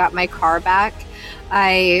finally got my car back,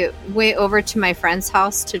 I went over to my friend's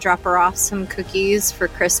house to drop her off some cookies for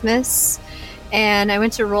Christmas, and I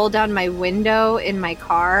went to roll down my window in my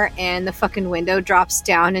car, and the fucking window drops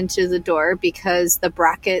down into the door because the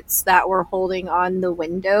brackets that were holding on the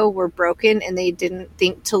window were broken, and they didn't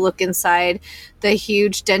think to look inside the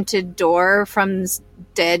huge dented door from this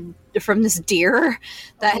deer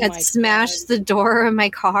that had smashed the door of my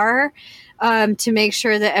car. To make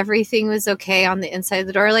sure that everything was okay on the inside of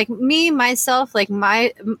the door. Like myself,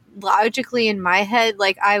 logically in my head,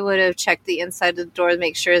 like I would have checked the inside of the door to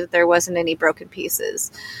make sure that there wasn't any broken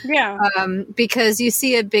pieces. Yeah. Because you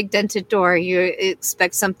see a big dented door, you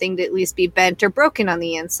expect something to at least be bent or broken on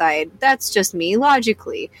the inside. That's just me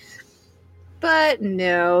logically. But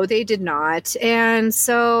no, they did not. And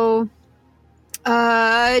so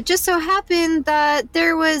it just so happened that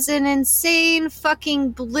there was an insane fucking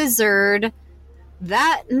blizzard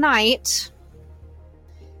that night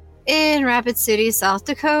in Rapid City, South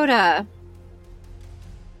Dakota.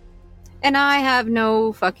 And I have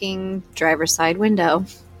no fucking driver's side window.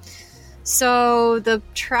 So the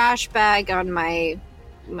trash bag on my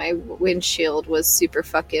windshield was super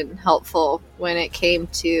fucking helpful when it came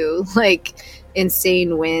to like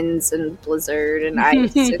insane winds and blizzard and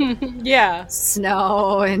ice and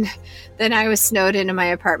snow, and then I was snowed into my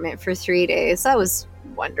apartment for 3 days. That was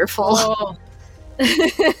wonderful. Oh.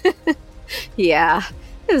 Yeah,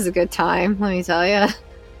 it was a good time, let me tell you.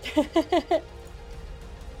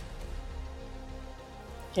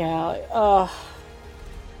 Yeah.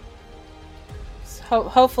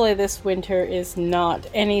 Hopefully this winter is not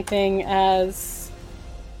anything as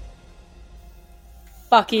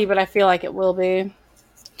fucky, but I feel like it will be.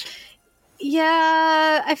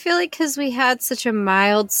 Yeah, I feel like because we had such a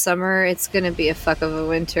mild summer, it's going to be a fuck of a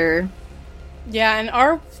winter. Yeah, and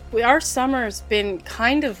our summer's been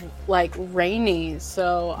kind of like rainy,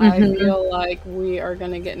 so I feel like we are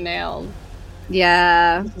going to get nailed.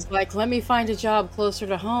 Yeah. It's like, let me find a job closer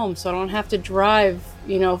to home so I don't have to drive,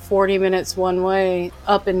 40 minutes one way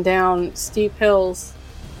up and down steep hills.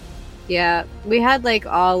 Yeah, we had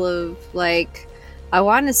all of I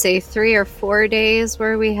want to say 3 or 4 days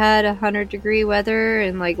where we had 100-degree weather,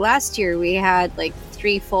 and last year we had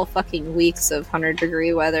 3 full fucking weeks of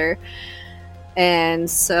 100-degree weather. And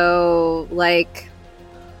so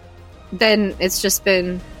then it's just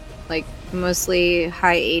been mostly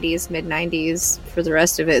high 80s, mid 90s for the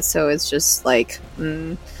rest of it. So it's just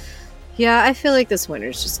yeah, I feel like this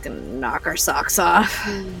winter's just gonna knock our socks off.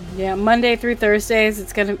 Yeah, Monday through Thursdays,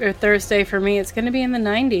 or Thursday for me, it's gonna be in the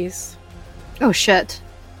 90s. Oh shit.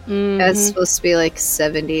 It's supposed to be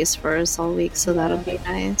 70s for us all week, so that'll be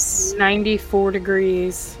nice. 94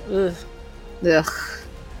 degrees. Ugh.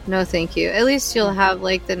 No thank you. At least you'll have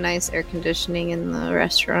the nice air conditioning in the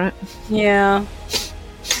restaurant. Yeah.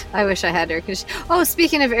 I wish I had air conditioning. Oh,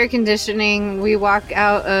 speaking of air conditioning, we walk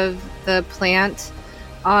out of the plant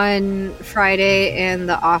on Friday, and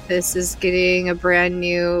the office is getting a brand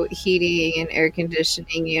new heating and air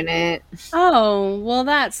conditioning unit. Oh, well,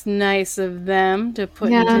 that's nice of them to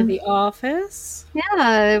put into the office.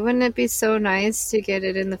 Yeah, wouldn't it be so nice to get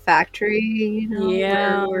it in the factory,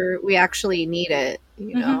 where we actually need it,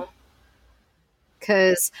 you know?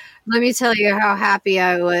 Because let me tell you how happy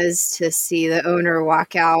I was to see the owner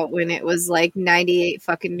walk out when it was 98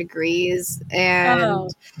 fucking degrees,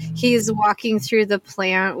 and he's walking through the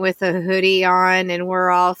plant with a hoodie on, and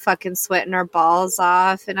we're all fucking sweating our balls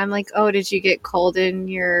off. And I'm like, oh, did you get cold in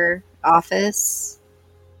your office?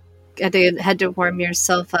 Had to warm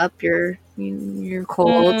yourself up. You're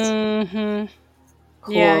cold. Cool.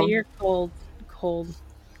 Yeah, you're cold.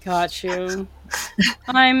 Got you.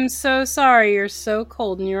 I'm so sorry you're so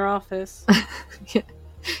cold in your office.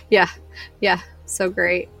 Yeah, so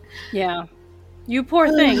great. Yeah. You poor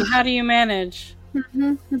thing. How do you manage?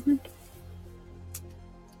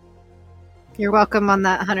 You're welcome on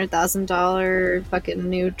that $100,000 fucking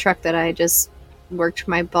new truck that I just worked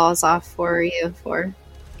my balls off for you for.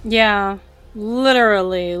 Yeah,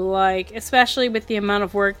 literally, especially with the amount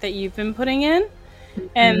of work that you've been putting in,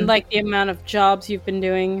 and the amount of jobs you've been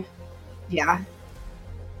doing.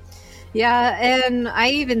 Yeah, and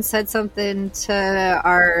I even said something to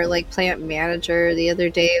our plant manager the other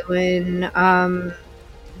day when I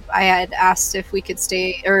had asked if we could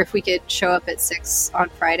stay or if we could show up at 6 on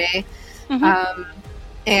Friday,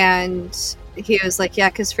 and he was like, "Yeah,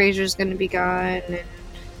 because Fraser's going to be gone." And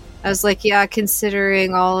I was like, "Yeah,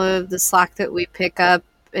 considering all of the slack that we pick up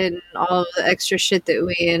and all of the extra shit that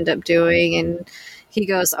we end up doing." And he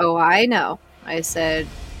goes, "Oh, I know." I said,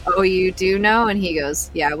 "Oh, you do know?" And he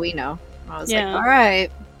goes, "Yeah, we know." I was like, all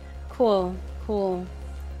right. Cool.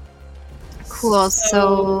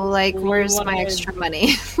 So where's my extra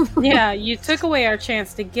money? Yeah, you took away our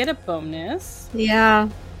chance to get a bonus. Yeah.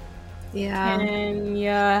 Yeah. And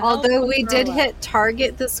yeah. Although we did hit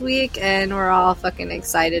Target this week, and we're all fucking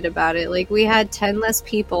excited about it. Like, we had 10 less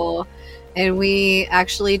people, and we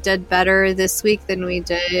actually did better this week than we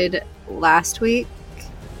did last week.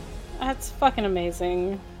 That's fucking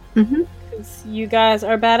amazing. Mm-hmm. Because you guys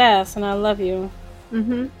are badass, and I love you.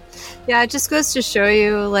 Mm-hmm. Yeah, it just goes to show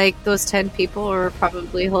you, like, those 10 people were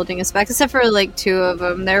probably holding us back, except for, like, 2 of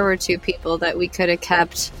them. There were 2 people that we could have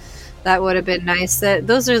kept. That would have been nice.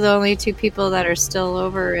 Those are the only 2 people that are still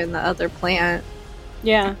over in the other plant.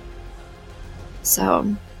 Yeah.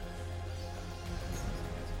 So,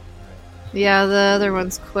 yeah, the other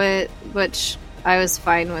ones quit, which I was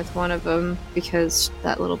fine with one of them because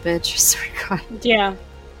that little bitch, I swear to God. Yeah.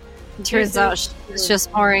 Turns out she was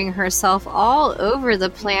just pouring herself all over the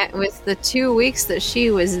plant with the 2 weeks that she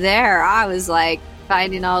was there. I was like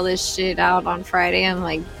finding all this shit out on Friday. I'm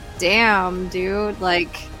like, damn, dude,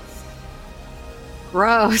 like,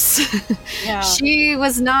 gross. Yeah. She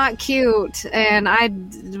was not cute, and I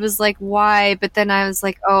was like, why? But then I was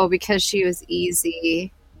like, oh, because she was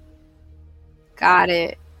easy. Got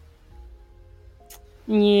it.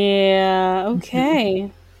 Yeah, okay.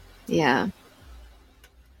 Yeah.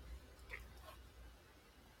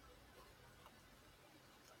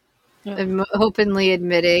 I'm openly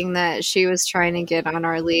admitting that she was trying to get on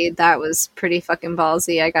our lead. That was pretty fucking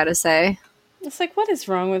ballsy, I gotta say. It's like, what is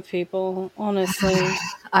wrong with people, honestly?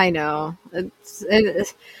 I know.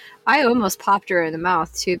 I almost popped her in the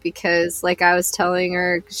mouth, too, because, like I was telling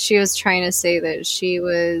her, she was trying to say that she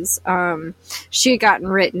was, she had gotten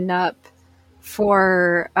written up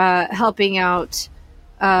for helping out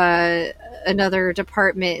another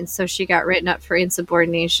department, and so she got written up for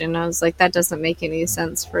insubordination. I was like, that doesn't make any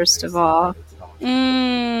sense, first of all.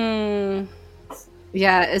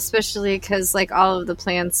 Yeah, especially because, like, all of the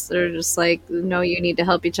plants are just like, no, you need to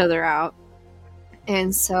help each other out.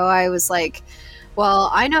 And so I was like, well,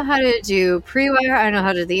 I know how to do pre-wire, I know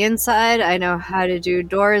how to do the inside, I know how to do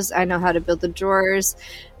doors, I know how to build the drawers.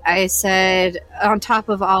 I said, on top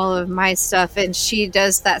of all of my stuff, and she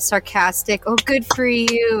does that sarcastic, oh, good for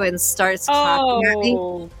you, and starts clapping at me.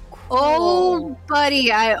 Cool. Oh,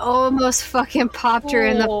 buddy, I almost fucking popped her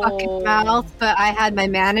in the fucking mouth, but I had my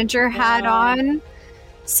manager hat on.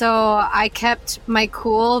 So I kept my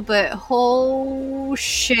cool, but oh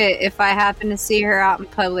shit, if I happen to see her out in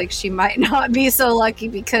public, she might not be so lucky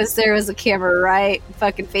because there was a camera right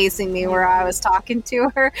fucking facing me where I was talking to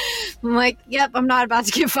her. I'm like, yep, I'm not about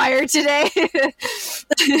to get fired today.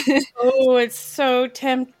 Oh, it's so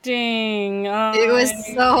tempting. It was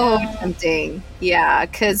so tempting. Yeah,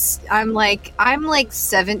 because I'm like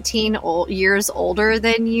 17 years older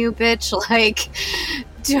than you, bitch. Like,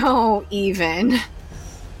 don't even.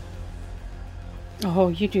 Oh,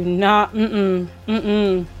 you do not.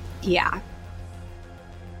 Yeah.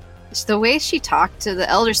 The way she talked to the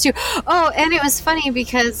elders too. Oh, and it was funny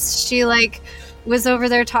because she like was over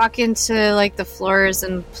there talking to like the floors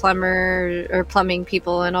and plumbing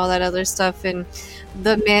people and all that other stuff, and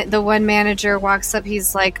the one manager walks up.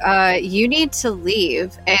 He's like, "You need to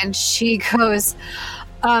leave," and she goes,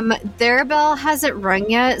 their bell hasn't rung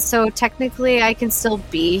yet, so technically I can still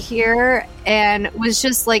be here, and was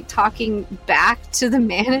just like talking back to the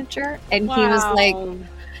manager, and He was like,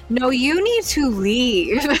 no, you need to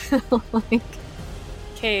leave. Like,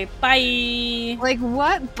 okay, bye. Like,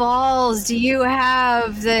 what balls do you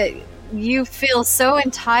have that you feel so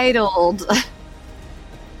entitled?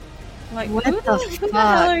 Like, what who the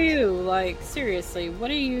hell are you? Like, seriously,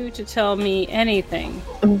 what are you to tell me anything?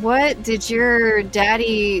 What did your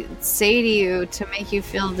daddy say to you to make you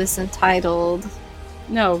feel this entitled?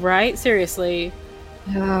 No, right? Seriously.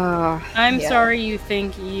 Oh, I'm sorry you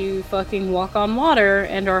think you fucking walk on water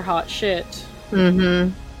and are hot shit.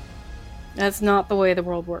 Mm-hmm. That's not the way the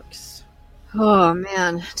world works. Oh,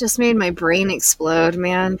 man. Just made my brain explode,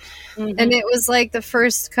 man. Mm-hmm. And it was like the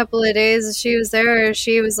first couple of days she was there,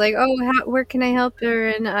 she was like, oh, where can I help her?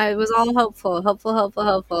 And I was all helpful.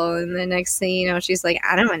 And the next thing you know, she's like,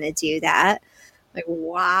 I don't want to do that. Like,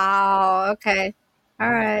 wow. Okay.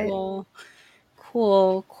 All right. Cool.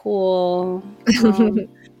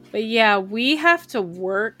 But yeah, we have to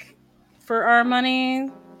work for our money.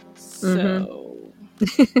 So.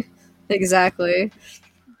 Mm-hmm. Exactly.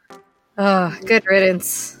 Oh, good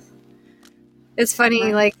riddance. It's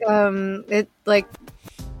funny, like,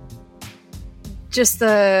 just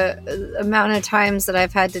the amount of times that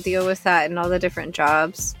I've had to deal with that in all the different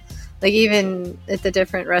jobs. Like, even at the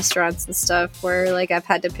different restaurants and stuff, where, like, I've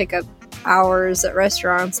had to pick up hours at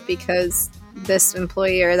restaurants because this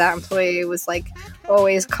employee or that employee was, like,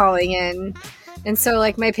 always calling in. And so,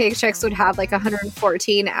 like, my paychecks would have, like,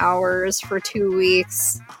 114 hours for 2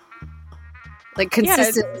 weeks. like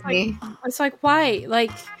consistently. Yeah, it's like why?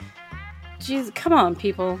 Like, geez, come on,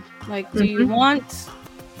 people. Like, do you want?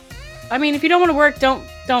 I mean, if you don't want to work,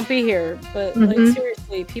 don't be here. But like,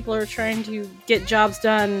 seriously, people are trying to get jobs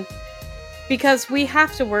done because we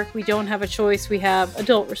have to work. We don't have a choice. We have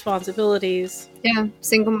adult responsibilities. Yeah,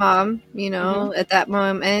 single mom, at that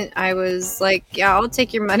moment I was like, yeah, I'll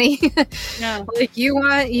take your money. Yeah. Like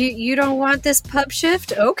you don't want this pub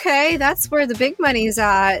shift? Okay, that's where the big money's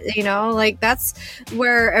at, like that's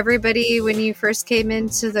where everybody, when you first came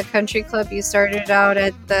into the country club, you started out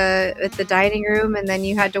at the dining room and then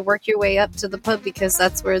you had to work your way up to the pub because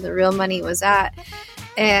that's where the real money was at.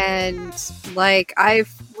 And like I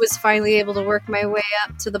was finally able to work my way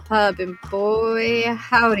up to the pub, and boy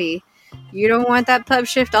howdy, you don't want that pub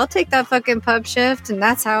shift? I'll take that fucking pub shift. And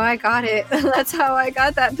that's how I got it. That's how I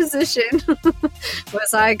got that position.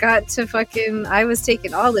 I was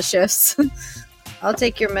taking all the shifts. I'll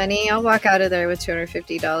take your money. I'll walk out of there with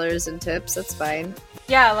 $250 in tips. That's fine.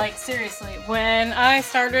 Yeah, like seriously. When I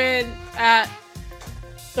started at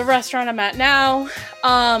the restaurant I'm at now,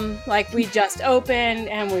 like we just opened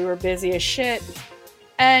and we were busy as shit.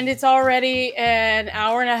 And it's already an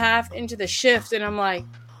hour and a half into the shift. And I'm like,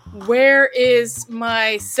 where is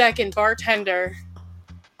my second bartender?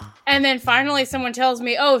 And then finally someone tells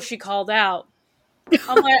me, oh, she called out.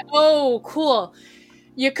 I'm like, oh, cool.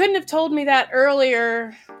 You couldn't have told me that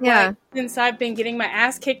earlier. Yeah. Like, since I've been getting my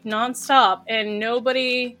ass kicked nonstop and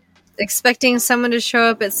nobody... Expecting someone to show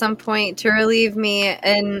up at some point to relieve me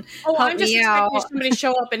and help I'm just me expecting out. somebody to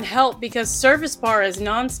show up and help because service bar is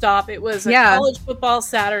nonstop. It was a college football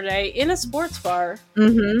Saturday in a sports bar.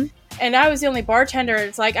 Mm-hmm. And I was the only bartender.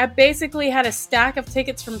 It's like I basically had a stack of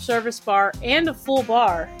tickets from service bar and a full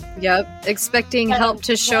bar. Yep. Expecting help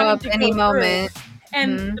to show up any moment.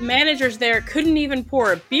 And the managers there couldn't even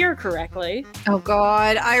pour a beer correctly. Oh,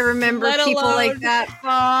 God. I remember people like that.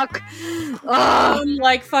 Fuck.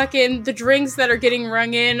 Like, fucking, the drinks that are getting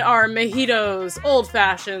rung in are mojitos, old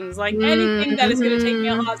fashions, like anything that is going to take me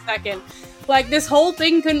a hot second. Like, this whole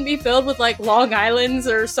thing couldn't be filled with, like, Long Islands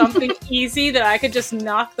or something easy that I could just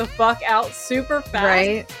knock the fuck out super fast.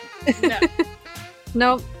 Right.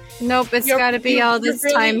 No. Nope. It's got to be all this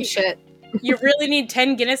time shit. You really need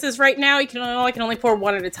 10 Guinnesses right now? I can only pour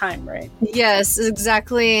one at a time, right? Yes,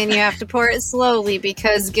 exactly. And you have to pour it slowly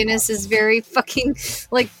because Guinness is very fucking,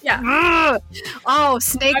 like, oh,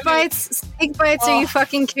 snake bites? Snake bites, are you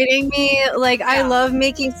fucking kidding me? Like, I love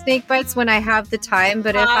making snake bites when I have the time,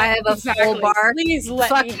 but if I have a full bar,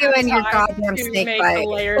 fuck you and your goddamn snake bite. A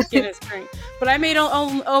layered Guinness drink. But I made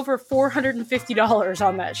over $450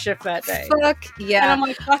 on that shift that day. Fuck yeah. And I'm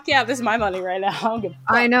like, fuck yeah, this is my money right now. I don't give a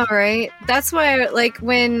fuck. I know, right? That's why, like,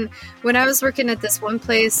 when I was working at this one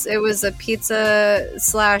place, it was a pizza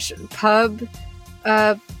 / pub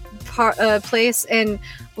place, and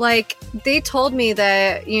like they told me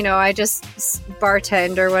that I just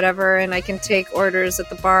bartend or whatever, and I can take orders at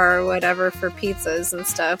the bar or whatever for pizzas and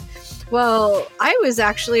stuff. Well, I was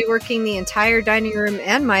actually working the entire dining room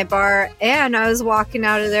and my bar, and I was walking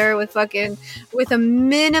out of there with a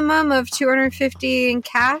minimum of $250 in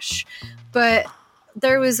cash, but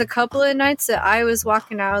there was a couple of nights that I was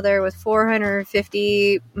walking out of there with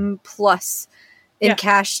 $450 plus in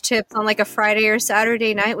cash tips on like a Friday or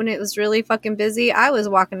Saturday night when it was really fucking busy. I was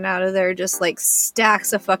walking out of there just like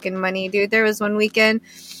stacks of fucking money, dude. There was one weekend,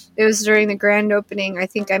 it was during the grand opening. I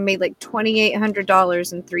think I made like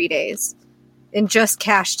 $2,800 in 3 days in just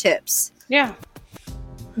cash tips. Yeah.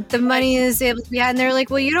 The money is able to be had, and they're like,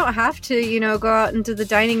 well, you don't have to, go out into the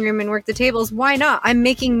dining room and work the tables. Why not? I'm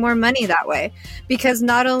making more money that way. Because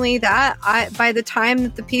not only that, by the time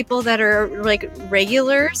that the people that are like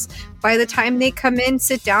regulars, by the time they come in,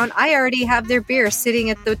 sit down, I already have their beer sitting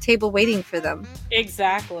at the table waiting for them.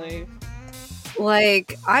 Exactly.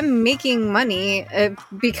 Like, I'm making money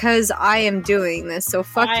because I am doing this. So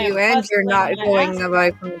fuck you, and you're not going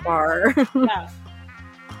away from the bar. Yeah.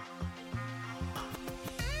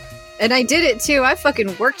 And I did it too. I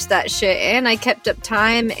fucking worked that shit, and I kept up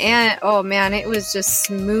time, and oh man, it was just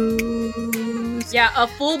smooth. Yeah, a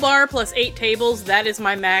full bar plus 8 tables, that is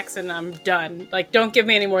my max, and I'm done. Like, don't give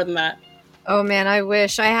me any more than that. Oh man, I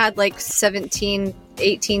wish I had like 17,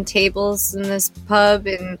 18 tables in this pub,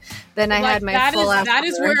 and then I had my full ass. That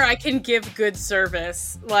is where I can give good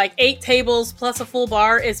service. Like 8 tables plus a full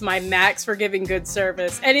bar is my max for giving good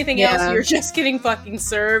service. Anything else, you're just getting fucking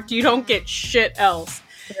served. You don't get shit else.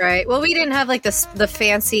 Right. Well, we didn't have like the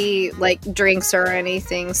fancy like drinks or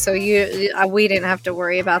anything, so we didn't have to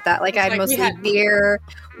worry about that. Like I had mostly beer,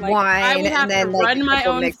 wine, and then like run my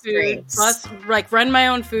own food, run my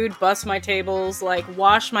own food, bust my tables, like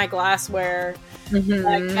wash my glassware. Mm-hmm.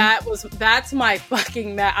 Like that's my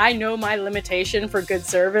fucking I know my limitation for good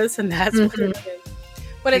service, and that's what it is.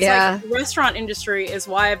 But it's like the restaurant industry is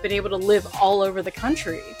why I've been able to live all over the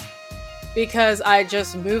country. Because I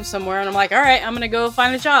just moved somewhere and I'm like, all right, I'm going to go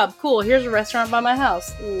find a job. Cool, here's a restaurant by my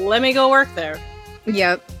house. Let me go work there.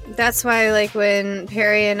 Yep. That's why, like, when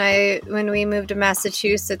Perry and when we moved to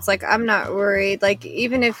Massachusetts, like, I'm not worried. Like,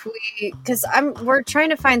 even if because we're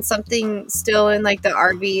trying to find something still in, like, the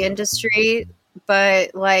RV industry.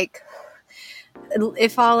 But, like,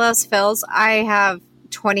 if all else fails, I have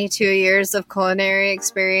 22 years of culinary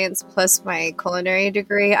experience plus my culinary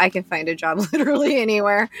degree. I can find a job literally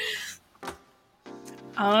anywhere.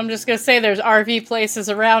 I'm just going to say there's RV places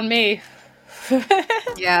around me.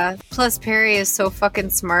 Yeah. Plus, Perry is so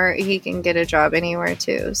fucking smart. He can get a job anywhere,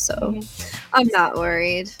 too. So, I'm not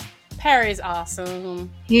worried. Perry's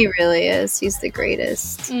awesome. He really is. He's the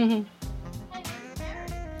greatest. Mm-hmm.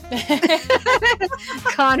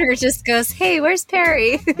 Connor just goes, hey, where's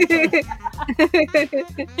Perry?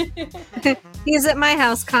 He's at my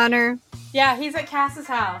house, Connor. Yeah, he's at Cass's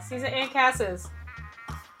house. He's at Aunt Cass's.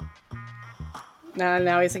 No,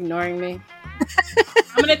 now he's ignoring me.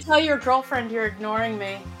 I'm going to tell your girlfriend you're ignoring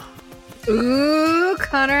me. Ooh,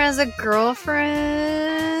 Connor has a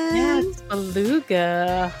girlfriend. Yeah, it's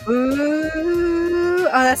Beluga. Ooh.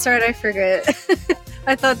 Oh, that's right. I forget.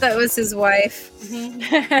 I thought that was his wife. Mm-hmm.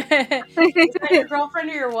 Is that your girlfriend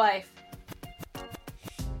or your wife?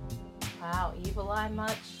 Wow, evil eye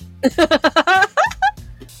much?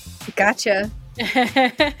 Gotcha.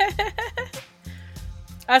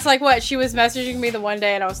 That's like what she was messaging me the one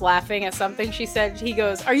day and I was laughing at something she said. He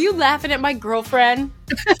goes, are you laughing at my girlfriend?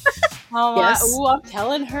 Yes. Ooh, I'm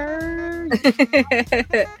telling her.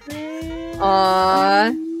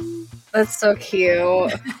 Aww. That's so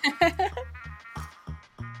cute.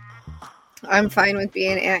 I'm fine with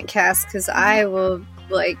being Aunt Cass because I will,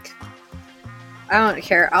 like, I don't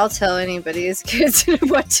care. I'll tell anybody's kids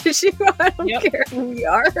what to do. I don't care who we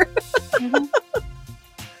are. Mm-hmm.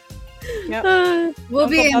 Yep. We'll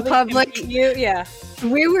be in public. Yeah.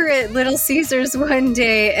 We were at Little Caesars one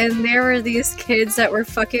day, and there were these kids that were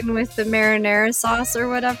fucking with the marinara sauce or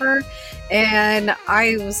whatever. And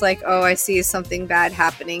I was like, oh, I see something bad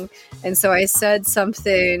happening. And so I said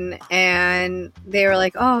something, and they were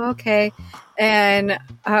like, oh, okay. And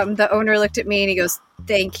the owner looked at me, and he goes,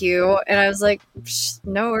 thank you. And I was like,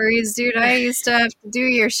 no worries, dude. I used to have to do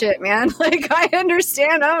your shit, man. Like, I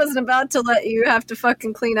understand. I wasn't about to let you have to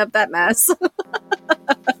fucking clean up that mess.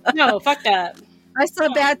 No, fuck that. I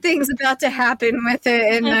saw bad things about to happen with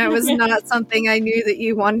it, and that was not something I knew that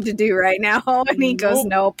you wanted to do right now. And he goes,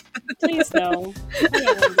 nope. Please no.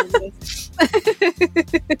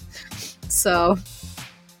 So.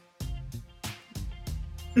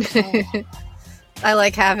 I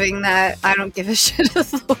like having that I don't give a shit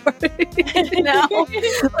authority now.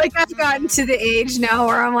 Like, I've gotten to the age now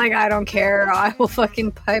where I'm like, I don't care. I will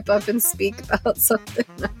fucking pipe up and speak about something.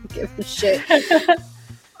 I don't give a shit.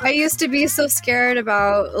 I used to be so scared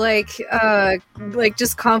about like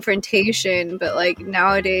just confrontation, but like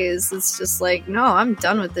nowadays it's just like, no, I'm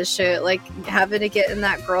done with this shit. Like, having to get in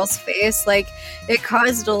that girl's face, like, it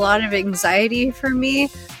caused a lot of anxiety for me,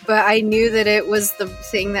 but I knew that it was the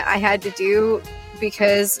thing that I had to do,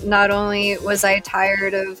 because not only was I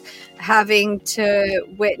tired of having to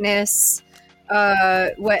witness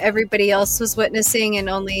what everybody else was witnessing and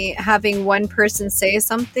only having one person say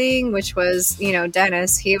something, which was,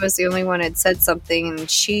 Dennis. He was the only one that had said something, and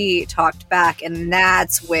she talked back, and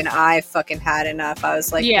that's when I fucking had enough. I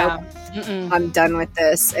was like, yeah, nope, I'm done with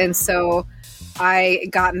this. And so I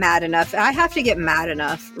got mad enough. I have to get mad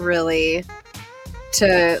enough, really,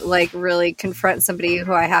 to like really confront somebody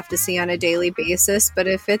who I have to see on a daily basis. But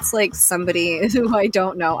if it's like somebody who I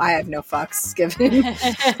don't know, I have no fucks given.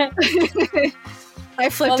 I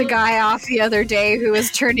flipped a guy off the other day who was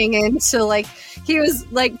turning into like, he was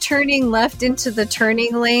like turning left into the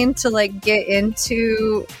turning lane to like get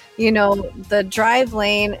into, the drive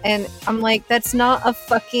lane. And I'm like, that's not a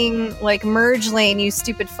fucking like merge lane, you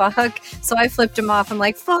stupid fuck. So I flipped him off. I'm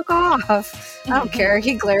like, fuck off. I don't care.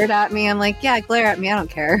 He glared at me. I'm like, yeah, glare at me. I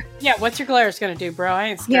don't care. Yeah, what's your glares gonna do, bro? I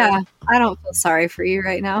ain't scared. Yeah, I don't feel sorry for you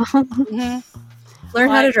right now. Learn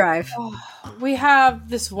how to drive. We have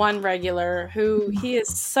this one regular who he is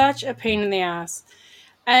such a pain in the ass.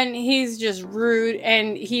 And he's just rude,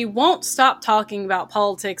 and he won't stop talking about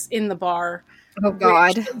politics in the bar. Oh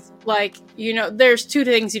God. Is, like, you know, there's two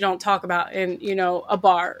things you don't talk about in, you know, a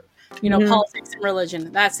bar. You know, politics and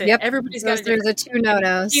religion. That's it. Yep. Everybody's got to do the two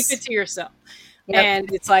no-nos. Keep it to yourself. Yep.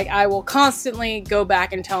 And it's like, I will constantly go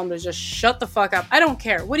back and tell them to just shut the fuck up. I don't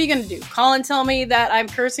care. What are you going to do? Call and tell me that I'm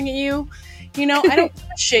cursing at you? You know, I don't give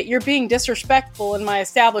a shit. You're being disrespectful in my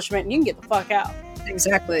establishment and you can get the fuck out.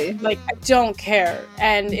 Exactly. Like, I don't care.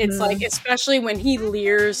 And it's like, especially when he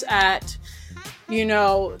leers at, you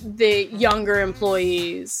know, the younger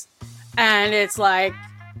employees. And it's like,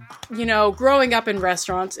 you know, growing up in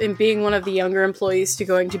restaurants and being one of the younger employees to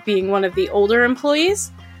going to being one of the older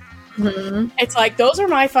employees. It's like, those are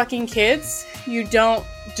my fucking kids. You don't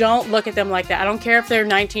look at them like that. I don't care if they're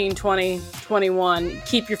 19, 20, 21.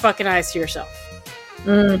 Keep your fucking eyes to yourself.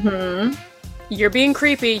 You're being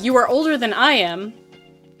creepy. You are older than I am.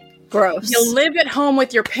 Gross. You live at home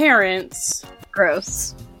with your parents.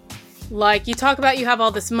 Gross. Like, you talk about you have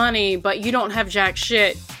all this money, but you don't have jack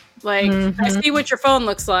shit. Like, I see what your phone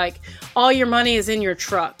looks like. All your money is in your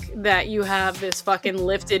truck. That you have this fucking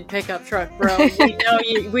lifted pickup truck, bro.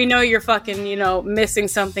 We know you're fucking, you know, missing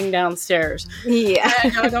something downstairs. Yeah.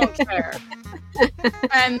 And I don't care.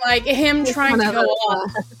 And like him trying to go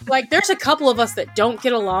off. Like, there's a couple of us that don't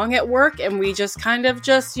get along at work, and we just kind of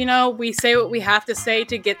just, you know, we say what we have to say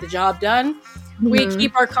to get the job done. We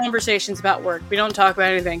keep our conversations about work. We don't talk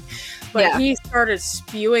about anything. But he started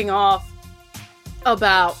spewing off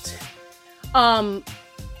about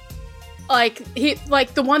like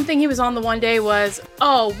the one thing he was on the one day was,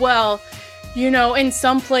 oh well, you know, in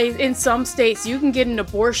some states you can get an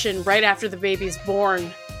abortion right after the baby's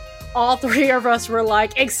born. All three of us were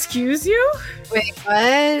like, excuse you? Wait,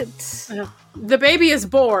 what? The baby is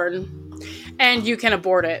born and you can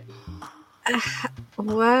abort it.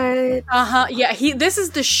 What? Yeah, this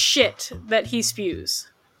is the shit that he spews.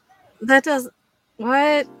 That does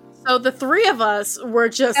what? So the three of us were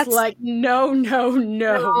just like, no,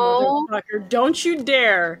 motherfucker, don't you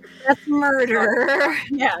dare. That's murder.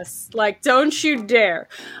 Yes, like, don't you dare.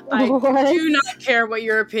 I do not care what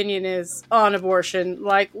your opinion is on abortion.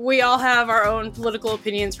 Like, we all have our own political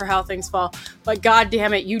opinions for how things fall. But god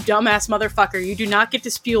damn it, you dumbass motherfucker, you do not get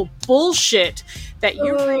to spew bullshit that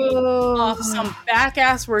you read off some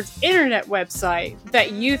back-ass words internet website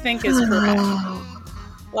that you think is correct.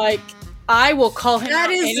 Like, I will call him that out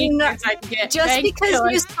any chance I can get. Just because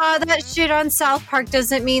you saw that shit on South Park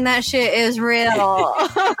doesn't mean that shit is real.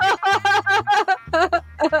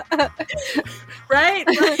 Right?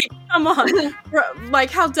 Like, come on. Like,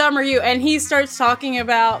 how dumb are you? And he starts talking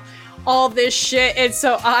about all this shit, and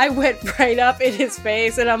so I went right up in his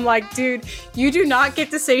face, and I'm like, dude, you do not get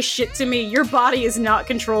to say shit to me. Your body is not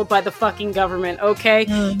controlled by the fucking government, okay?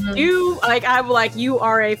 You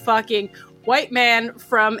are a fucking white man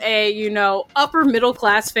from a, you know, upper middle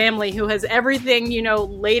class family who has everything, you know,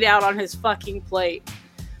 laid out on his fucking plate.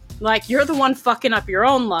 Like, you're the one fucking up your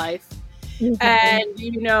own life. And,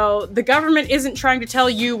 you know, the government isn't trying to tell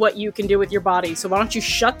you what you can do with your body, so why don't you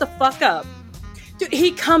shut the fuck up? Dude, he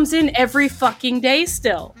comes in every fucking day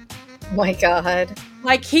still. Oh my god.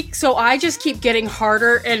 Like, so I just keep getting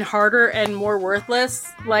harder and more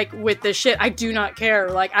worthless, like, with this shit. I do not care.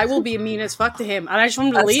 Like, I will be mean as fuck to him, and I just want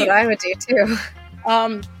him to leave. That's what I would do, too.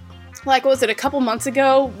 Like, what was it, a couple months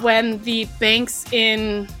ago, when the banks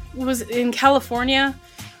in California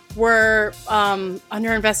were,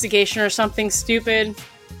 under investigation or something stupid?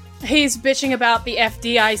 He's bitching about the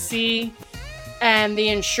FDIC and the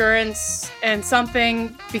insurance and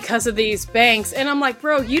something because of these banks. And I'm like,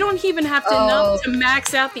 bro, you don't even have to know to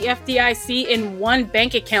max out the FDIC in one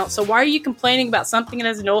bank account. So why are you complaining about something that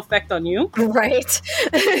has no effect on you? Right.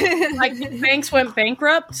 Like, the banks went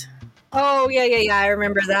bankrupt. Oh, yeah. I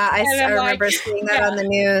remember that. I remember seeing that on the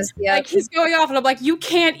news. Yeah. Like, he's going off, and I'm like, you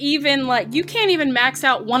can't even max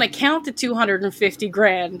out one account to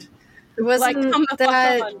 $250,000. Wasn't like, come the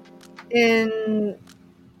that fuck on. In,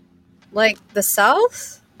 like, the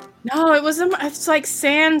South? No, it's like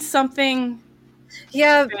San something.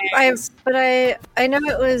 Yeah, I know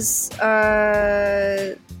it was,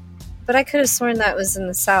 but I could have sworn that was in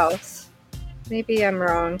the South. Maybe I'm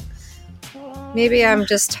wrong. Maybe I'm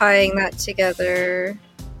just tying that together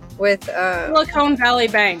with, Silicon Valley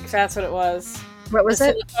Bank, that's what it was. What was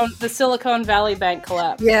it? The Silicon Valley Bank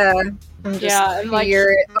collapse. Yeah. I'm just and like,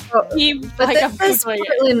 but that was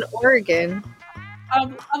Portland, Oregon.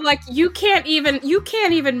 I'm like, you can't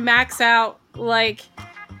even max out, like,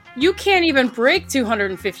 you can't even break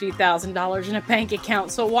 $250,000 in a bank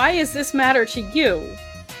account. So why does this matter to you?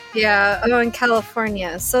 Yeah. Oh, in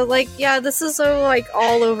California. So, like, yeah, this is like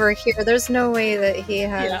all over here. There's no way that he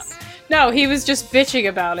has. Yeah. No, he was just bitching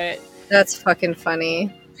about it. That's fucking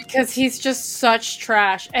funny. Because he's just such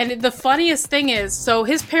trash. And the funniest thing is, so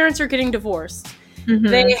his parents are getting divorced. Mm-hmm.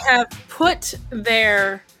 They have put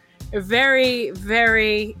their very,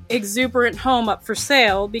 very exuberant home up for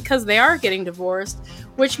sale because they are getting divorced,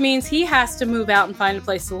 which means he has to move out and find a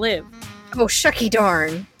place to live. Oh, shucky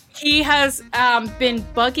darn. He has been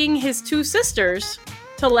bugging his 2 sisters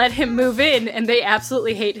to let him move in, and they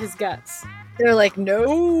absolutely hate his guts. They're like, no.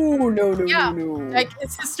 Like,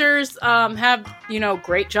 his sisters have,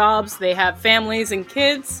 great jobs. They have families and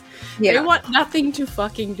kids. Yeah. They want nothing to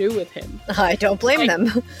fucking do with him. I don't blame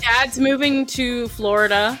them. Dad's moving to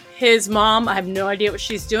Florida. His mom, I have no idea what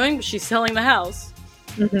she's doing, but she's selling the house.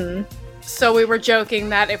 Mm-hmm. So we were joking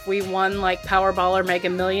that if we won, like, Powerball or Mega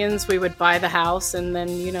Millions, we would buy the house and then,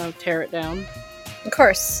 tear it down. Of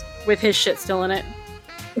course. With his shit still in it.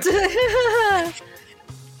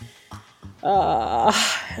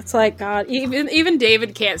 It's like, God, even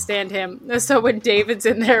David can't stand him. So when David's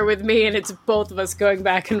in there with me and it's both of us going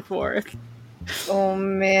back and forth. Oh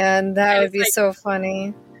man, that would be so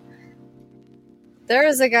funny. There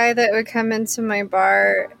was a guy that would come into my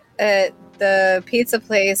bar at the pizza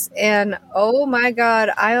place, and oh my God,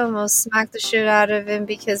 I almost smacked the shit out of him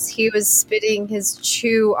because he was spitting his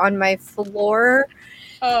chew on my floor.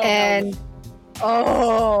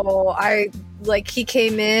 He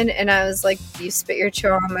came in and I was like, you spit your chew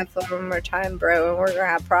on my floor one more time, bro, and we're gonna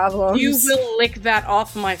have problems. You will lick that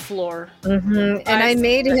off my floor. Mm-hmm. And I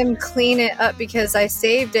made him clean it up because I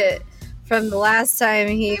saved it from the last time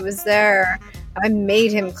he was there. I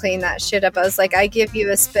made him clean that shit up. I was like, I give you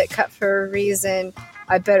a spit cut for a reason.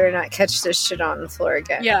 I better not catch this shit on the floor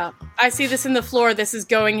again. Yeah, I see this in the floor. This is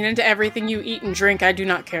going into everything you eat and drink. I do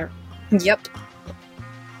not care. Yep.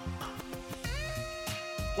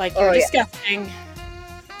 Like, you're disgusting.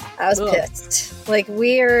 I was pissed. Like,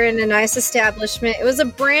 we are in a nice establishment. It was a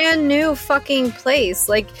brand new fucking place.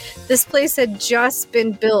 Like, this place had just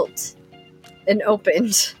been built and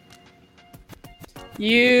opened.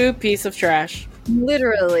 You piece of trash.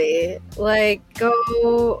 Literally. Like,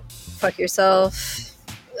 go fuck yourself.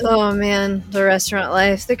 Oh man, the restaurant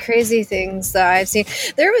life, the crazy things that I've seen.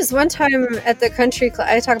 There was one time at the country club,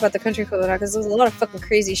 I talk about the country club because there's a lot of fucking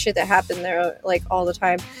crazy shit that happened there, like, all the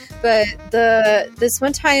time. But this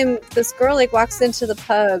one time, this girl, like, walks into the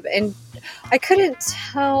pub and I couldn't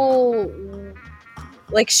tell,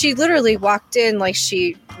 like, she literally walked in like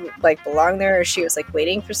she, like, belonged there, or she was, like,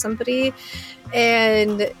 waiting for somebody.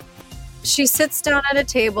 And she sits down at a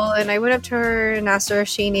table, and I went up to her and asked her if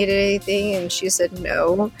she needed anything, and she said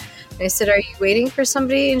no. And I said, are you waiting for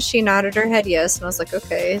somebody? And she nodded her head yes. And I was like,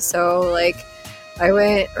 okay. So, like, I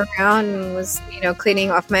went around and was,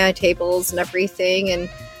 cleaning off my tables and everything. And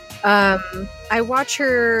I watch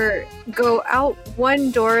her go out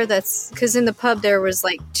one door because in the pub there was,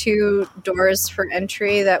 like, 2 doors for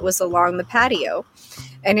entry that was along the patio.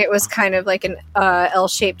 And it was kind of like an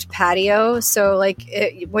L-shaped patio. So, like,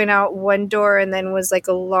 it went out one door and then was like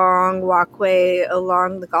a long walkway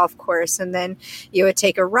along the golf course. And then you would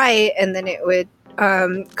take a right and then it would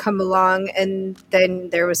come along, and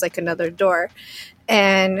then there was like another door.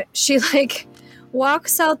 And she, like,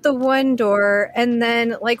 walks out the one door and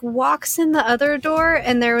then, like, walks in the other door,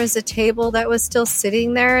 and there was a table that was still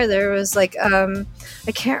sitting there. There was, like,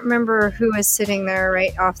 I can't remember who was sitting there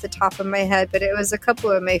right off the top of my head, but it was a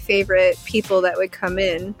couple of my favorite people that would come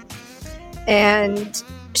in. And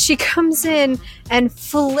she comes in and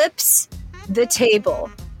flips the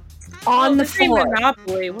table on the floor.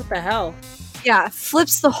 Monopoly. What the hell? Yeah,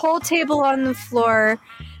 flips the whole table on the floor.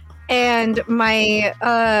 And my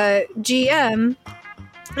GM,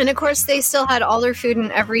 and of course they still had all their food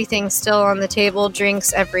and everything still on the table,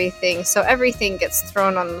 drinks, everything. So everything gets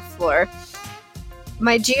thrown on the floor.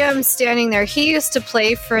 My GM standing there, he used to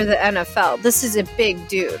play for the NFL. This is a big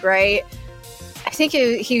dude, right? I think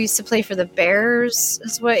he used to play for the Bears,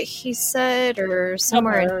 is what he said, or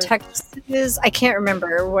somewhere in Texas. I can't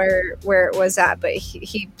remember where it was at, but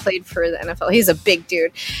he played for the NFL. He's a big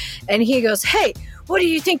dude. And he goes, hey, what do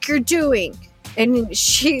you think you're doing? And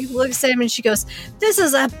she looks at him and she goes, this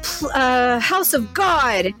is a house of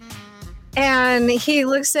God. And he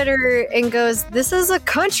looks at her and goes, this is a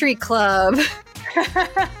country club.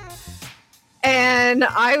 And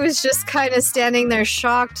I was just kind of standing there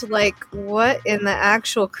shocked, like, what in the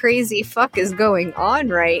actual crazy fuck is going on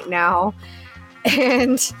right now?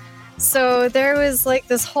 And so there was, like,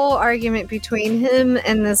 this whole argument between him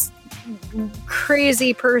and this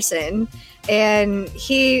crazy person. And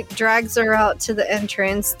he drags her out to the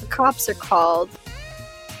entrance. The cops are called.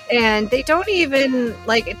 And they don't even,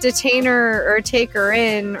 like, detain her or take her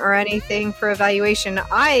in or anything for evaluation.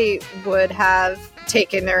 I would have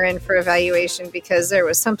taken her in for evaluation because there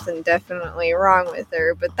was something definitely wrong with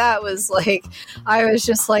her. But that was like, I was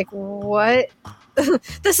just like, what?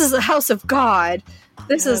 This is the house of God.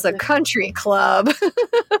 This is a country club.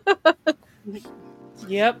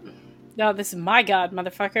 Yep. No, this is my God,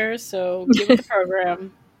 motherfucker. So get with the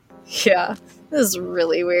program. Yeah, this is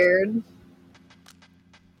really weird.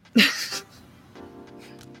 It's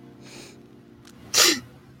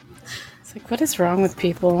like, what is wrong with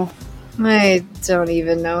people? I don't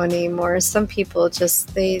even know anymore. Some people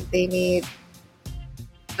just, they need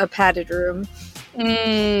a padded room.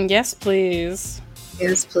 Yes, please.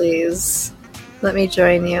 Yes, please. Let me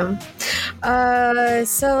join you.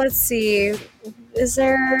 So let's see. Is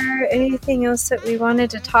there anything else that we wanted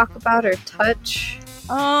to talk about or touch?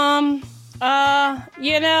 I'm a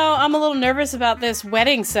little nervous about this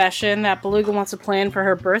wedding session that Beluga wants to plan for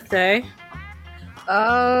her birthday.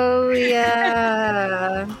 Oh,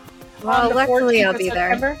 yeah. Well, luckily I'll be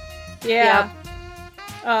September. There. Yeah.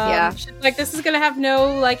 Yep. She's like, this is gonna have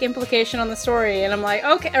no, like, implication on the story. And I'm like,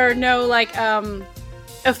 okay, or no, like,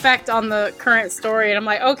 effect on the current story. And I'm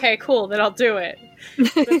like, okay, cool, then I'll do it.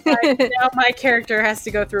 But, like, now my character has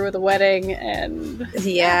to go through with a wedding, and...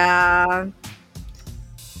 Yeah.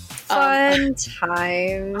 Fun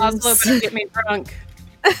times. Oslo better get me drunk.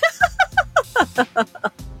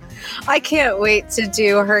 I can't wait to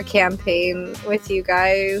do her campaign with you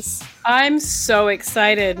guys. I'm so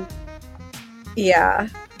excited. Yeah.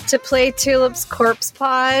 To play Tulip's Corpse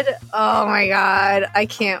Pod. Oh my god. I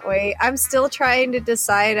can't wait. I'm still trying to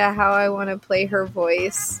decide how I want to play her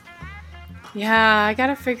voice. Yeah, I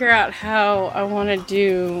gotta figure out how I want to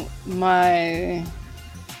do my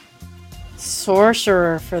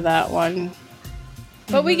sorcerer for that one.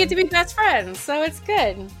 But we get to be best friends, so it's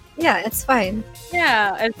good. Yeah, it's fine.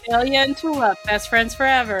 Yeah, Azalea and Tulip, best friends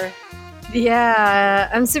forever. Yeah,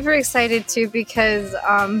 I'm super excited too because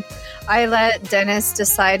I let Dennis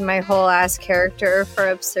decide my whole ass character for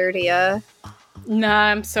Absurdia. Nah,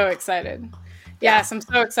 I'm so excited. Yes, I'm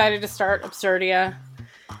so excited to start Absurdia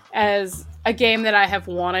as a game that I have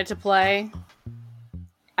wanted to play.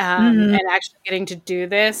 And actually getting to do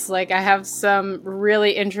this, like, I have some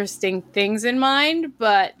really interesting things in mind,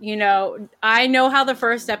 but, you know, I know how the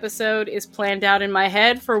first episode is planned out in my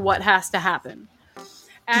head for what has to happen.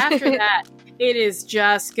 After that, it is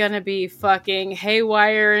just gonna be fucking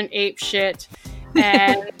haywire and ape shit,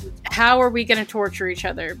 and how are we gonna torture each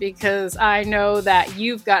other? Because I know that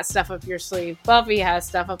you've got stuff up your sleeve, Buffy has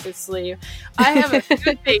stuff up his sleeve, I have a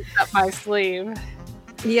few things up my sleeve.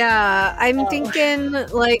 Yeah, I'm thinking the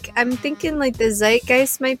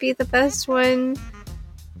Zeitgeist might be the best one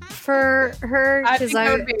for her. I think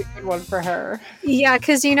that would be a good one for her. Yeah,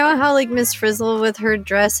 because you know how, like, Miss Frizzle with her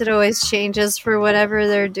dress, it always changes for whatever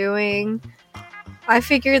they're doing. I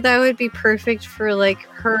figured that would be perfect for, like,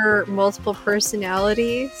 her multiple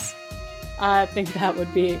personalities. I think that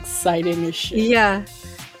would be exciting as shit. Yeah.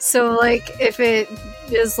 So, like, if it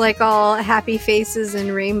is, like, all happy faces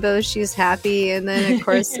and rainbows, she's happy, and then, of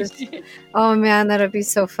course, oh man, that would be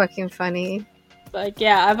so fucking funny. Like,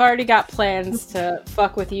 yeah, I've already got plans to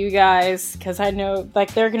fuck with you guys, because I know,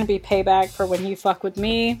 like, they're going to be payback for when you fuck with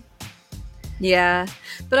me. Yeah.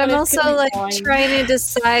 But I'm also, like, trying to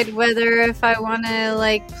decide whether if I want to,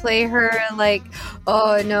 like, play her, like,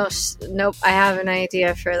 oh, no, nope, I have an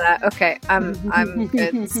idea for that. Okay, I'm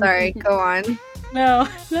good. Sorry, go on. No,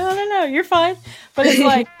 you're fine. But it's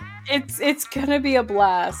like, it's gonna be a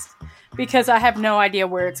blast, because I have no idea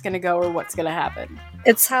where it's gonna go or what's gonna happen.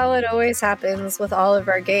 It's how it always happens with all of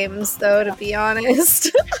our games, though, to be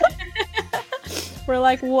honest. We're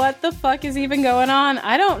like, what the fuck is even going on?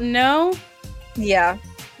 I don't know. Yeah.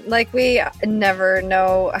 Like, we never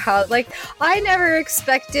know how, like, I never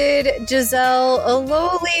expected Giselle, a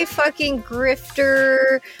lowly fucking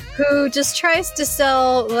grifter who just tries to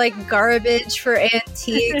sell, like, garbage for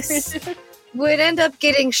antiques, would end up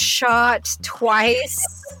getting shot twice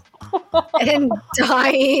and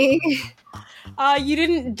dying. You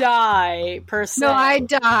didn't die, per se. No, I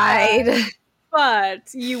died. But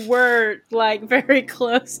you were, like, very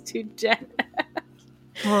close to death.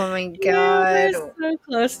 Oh my god. You were so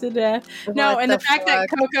close to death. No, and the fact that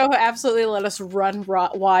Coco absolutely let us run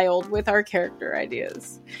wild with our character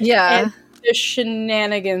ideas. Yeah. And the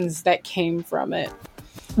shenanigans that came from it.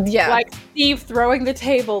 Yeah. Like Steve throwing the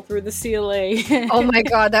table through the ceiling. Oh my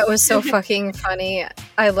god, that was so fucking funny.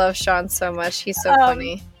 I love Sean so much. He's so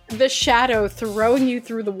funny. The shadow throwing you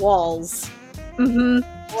through the walls.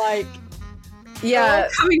 Mm-hmm. Like, yeah,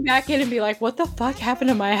 coming back in and be like, what the fuck happened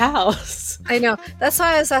to my house? I know. That's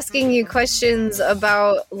why I was asking you questions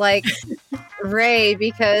about, like, Ray,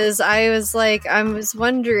 because I was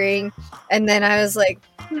wondering, and then I was like,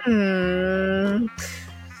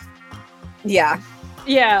 yeah.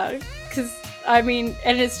 Yeah, because, I mean,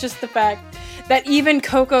 and it's just the fact that even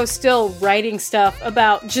Coco's still writing stuff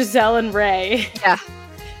about Giselle and Ray. Yeah.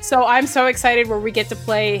 So I'm so excited where we get to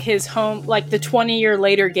play his home, like the 20-year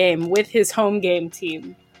later game with his home game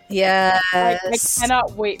team. Yes. I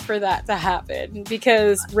cannot wait for that to happen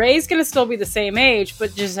because Ray's going to still be the same age,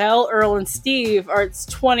 but Giselle, Earl, and Steve it's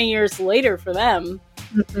 20 years later for them.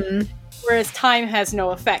 Mm-hmm. Whereas time has no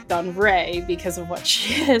effect on Ray because of what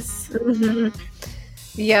she is. Mm-hmm.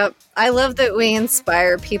 Yep. I love that we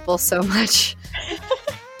inspire people so much.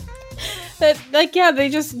 That, like, yeah, they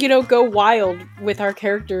just, go wild with our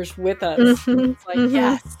characters with us. Mm-hmm. It's like,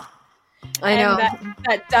 yes. I know.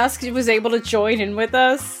 That Dusk was able to join in with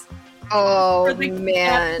us. Oh, for the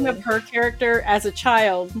man. Of her character as a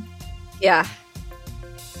child. Yeah.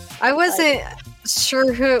 I wasn't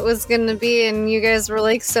sure who it was going to be, and you guys were,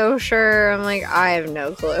 like, so sure. I'm like, I have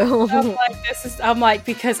no clue. I'm like,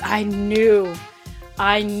 because I knew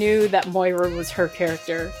that Moira was her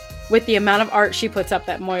character. With the amount of art she puts up,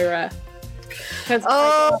 that Moira.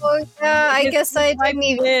 I guess I didn't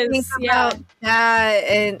even think about that.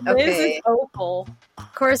 And okay, Liz is Opal.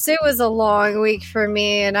 Of course, it was a long week for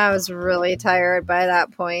me, and I was really tired by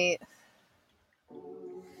that point.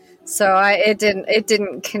 So it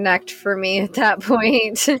didn't connect for me at that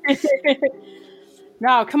point.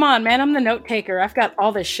 No, come on, man! I'm the note taker. I've got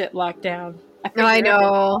all this shit locked down. I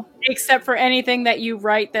know, except for anything that you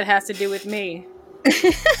write that has to do with me.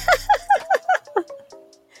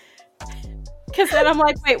 Because then I'm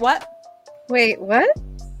like, wait, what? Wait, what?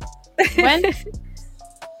 When?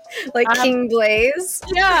 Like King Blaze?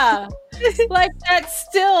 Yeah. Like, that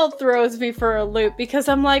still throws me for a loop because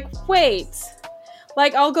I'm like, wait.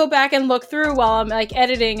 Like, I'll go back and look through while I'm, like,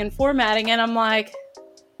 editing and formatting, and I'm like,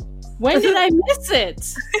 when did I miss it?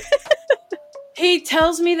 He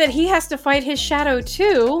tells me that he has to fight his shadow,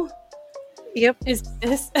 too. Yep. Is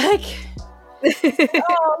this, like...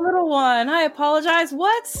 Oh, little one, I apologize.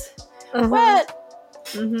 What? Uh-huh. What?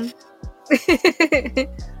 Mm-hmm.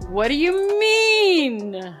 What do you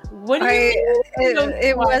mean? What do you mean?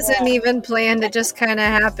 It wasn't even planned. It just kind of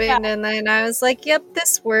happened, and then I was like, "Yep,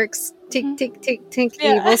 this works." Tink, tink, tink, tink.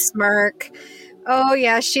 Yeah. Evil smirk. Oh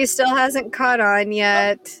yeah, she still hasn't caught on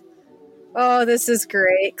yet. Oh, this is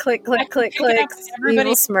great. Click, click, click, click.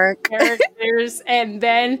 Evil smirk. Characters, and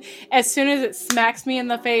then as soon as it smacks me in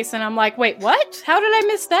the face, and I'm like, "Wait, what? How did I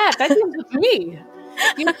miss that? That deals with me."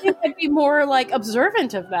 You think I'd be more, like,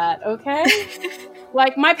 observant of that, okay?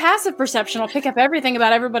 Like, my passive perception will pick up everything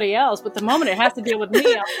about everybody else, but the moment it has to deal with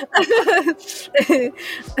me, and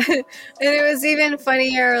it was even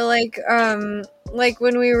funnier, like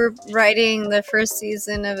when we were writing the first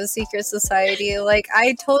season of A Secret Society, like,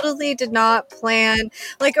 I totally did not plan,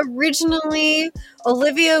 like, originally,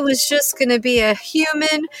 Olivia was just gonna be a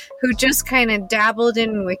human who just kind of dabbled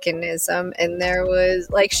in Wiccanism, and there was,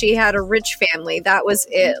 like, she had a rich family, that was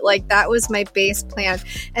it, like, that was my base plan,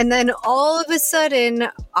 and then all of a sudden,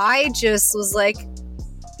 I just was like,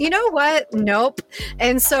 you know what? Nope.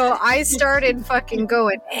 And so I started fucking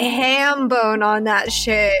going ham bone on that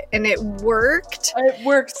shit, and it worked. It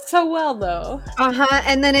worked so well, though. Uh-huh.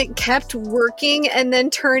 And then it kept working, and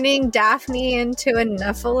then turning Daphne into a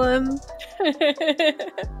Nephilim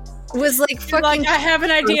was like fucking... Like, I have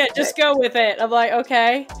an idea. Perfect. Just go with it. I'm like,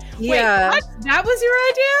 okay. Yeah. Wait, what? That was your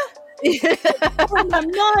idea? It's in my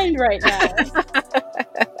mind right now.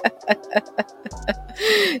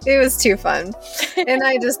 It was too fun, and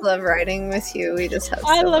I just love writing with you. We just have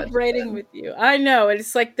I love writing fun with you. I know,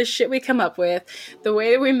 it's like the shit we come up with, the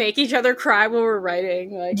way that we make each other cry when we're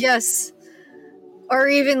writing, like, yes, or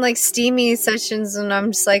even like steamy sessions, and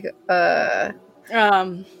I'm just like,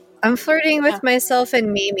 I'm flirting with myself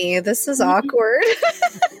and Mimi. This is awkward.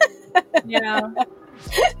 Yeah.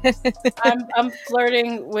 I'm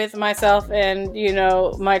flirting with myself and,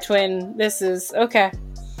 my twin. This is okay.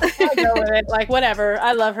 I'll go with it. Like, whatever.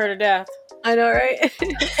 I love her to death. I know, right?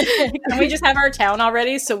 Can we just have our town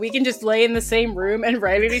already so we can just lay in the same room and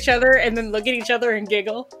write at each other and then look at each other and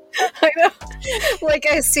giggle? I know. Like,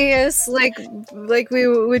 I see us, like we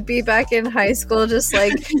would be back in high school, just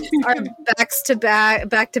like our backs to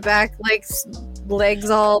back, like legs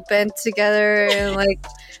all bent together and like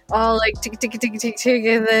all like tick tick tick tick tick,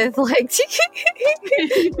 and then like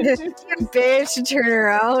bitch, turn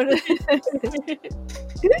around.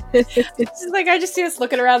 It's like I just see us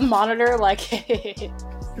looking around the monitor, like,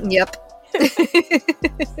 yep.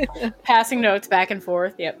 Passing notes back and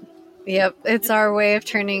forth. Yep. It's our way of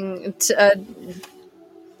turning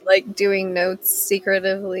like doing notes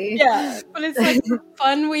secretively. Yeah, but it's like the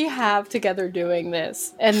fun we have together doing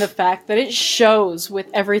this, and the fact that it shows with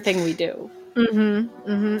everything we do.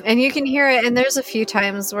 And you can hear it, and there's a few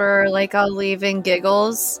times where like I'll leave in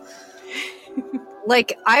giggles.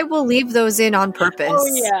 Like I will leave those in on purpose.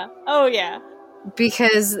 Oh yeah.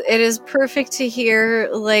 Because it is perfect to hear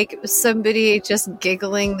like somebody just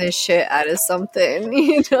giggling the shit out of something,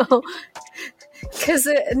 you know. Because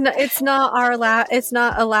it's not our laugh. It's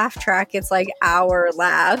not a laugh track. It's like our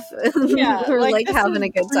laugh. Yeah, we're like having a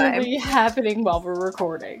good time. Really happening while we're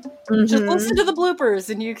recording. Just listen to the bloopers,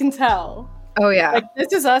 and you can tell. Oh yeah, like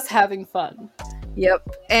this is us having fun.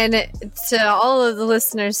 Yep, and to all of the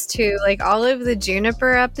listeners too, like all of the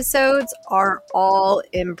Juniper episodes are all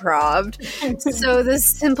improv. So the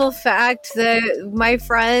simple fact that my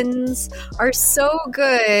friends are so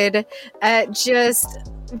good at just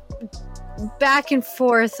back and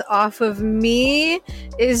forth off of me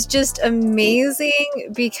is just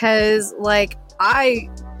amazing, because like I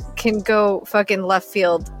can go fucking left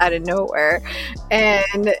field out of nowhere,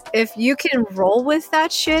 and if you can roll with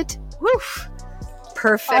that shit, woof,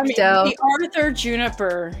 perfecto. I mean, the Arthur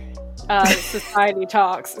Juniper society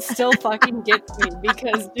talks still fucking gets me,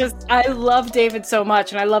 because just I love David so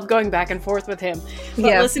much, and I love going back and forth with him. But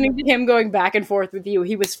listening to him going back and forth with you,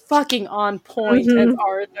 he was fucking on point as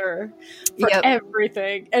Arthur for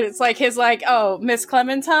everything. And it's like his like, oh, Miss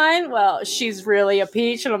Clementine, well, she's really a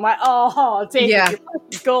peach, and I'm like, oh, David, you're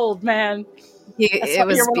fucking gold, man. It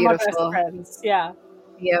was you're beautiful. One of my best friends. Yeah.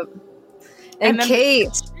 Yep. And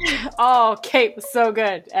Kate. Oh, Kate was so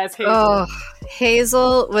good as Hazel. Oh,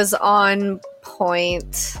 Hazel was on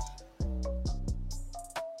point.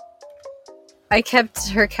 I kept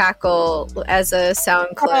her cackle as a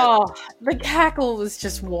sound clip. Oh, the cackle was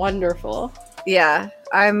just wonderful. Yeah,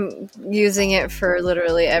 I'm using it for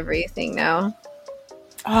literally everything now.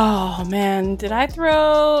 Oh, man. Did I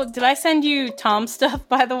send you Tom stuff,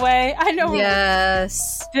 by the way? I know.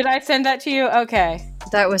 Yes. Did I send that to you? Okay.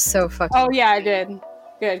 That was so fucking Oh, yeah, I did.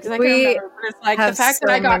 Good, because I can remember. But it's like the fact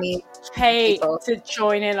that I got Kate to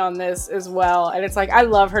join in on this as well. And it's like, I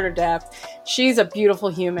love her to death. She's a beautiful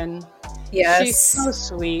human. Yes. She's so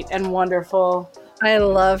sweet and wonderful. I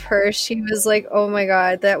love her. She was like, oh my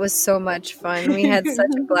god, that was so much fun. We had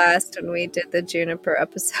such a blast when we did the Juniper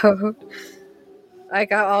episode. I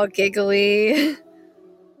got all giggly.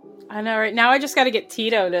 I know, right? Now I just got to get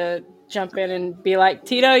Tito to jump in and be like,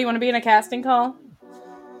 Tito, you want to be in a casting call?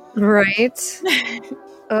 Right.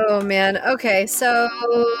 Oh, man. Okay, so,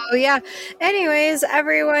 yeah. Anyways,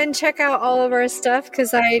 everyone, check out all of our stuff,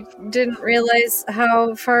 because I didn't realize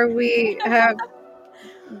how far we have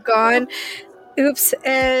gone. Oops.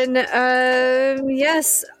 And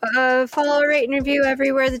yes, follow, rate, and review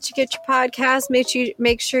everywhere that you get your podcast.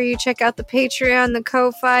 Make sure you check out the Patreon, the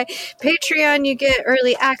Ko-Fi. Patreon, you get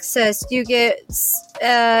early access. You get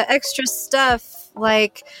extra stuff.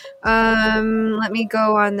 Like, let me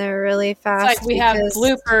go on there really fast. It's like we have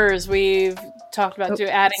bloopers. We've talked about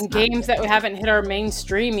adding games that we haven't hit our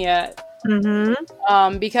mainstream yet.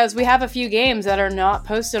 Because we have a few games that are not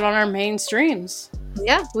posted on our main streams.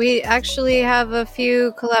 Yeah, we actually have a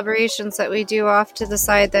few collaborations that we do off to the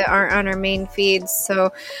side that aren't on our main feeds.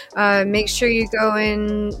 So make sure you go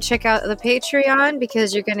and check out the Patreon,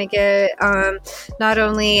 because you're going to get not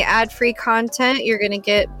only ad-free content, you're going to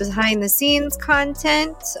get behind-the-scenes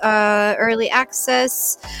content, early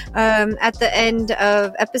access. At the end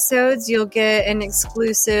of episodes, you'll get an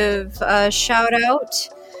exclusive shout-out.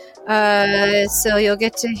 So you'll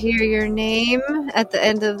get to hear your name at the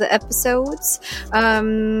end of the episodes.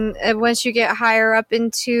 And once you get higher up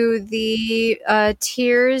into the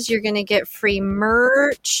tiers, you're gonna get free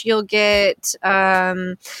merch. You'll get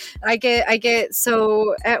I get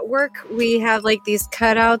so at work we have like these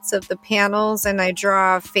cutouts of the panels, and I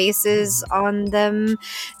draw faces on them,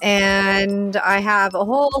 and I have a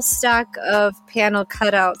whole stack of panel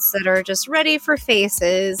cutouts that are just ready for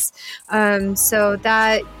faces. So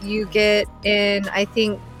that you get in, I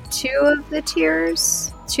think, 2 of the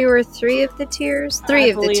tiers, 2 or 3 of the tiers,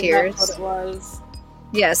 3 of the tiers. That's what it was.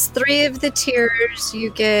 Yes, 3 of the tiers.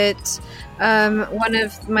 You get one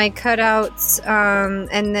of my cutouts,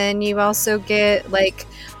 and then you also get like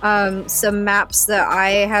some maps that I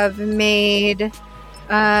have made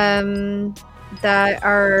that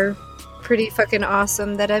are pretty fucking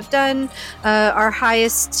awesome that I've done. Our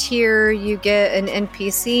highest tier, you get an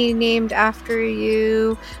NPC named after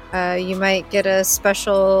you. You might get a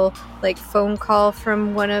special like phone call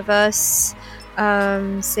from one of us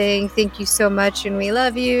saying thank you so much and we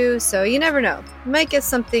love you. So you never know, you might get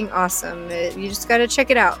something awesome. You just gotta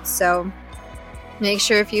check it out. So make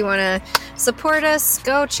sure if you want to support us,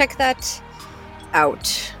 go check that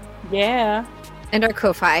out. Yeah. And our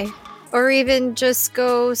Ko-Fi. Or even just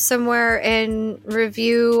go somewhere and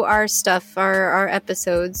review our stuff, our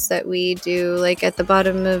episodes that we do. Like at the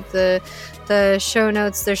bottom of the show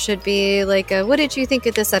notes, there should be like a, what did you think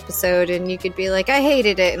of this episode? And you could be like, I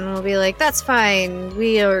hated it. And we'll be like, that's fine.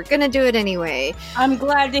 We are going to do it anyway. I'm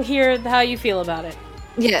glad to hear how you feel about it.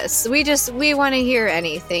 Yes, we want to hear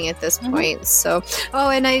anything at this point. So,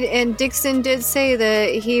 and Dixon did say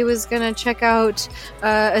that he was gonna check out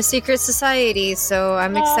A Secret Society. So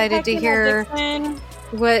I'm excited to hear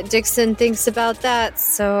what Dixon thinks about that.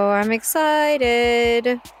 So I'm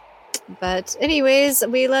excited. But anyways,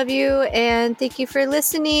 we love you and thank you for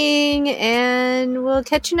listening. And we'll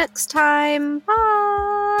catch you next time.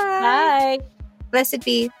 Bye. Bye. Blessed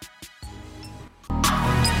be.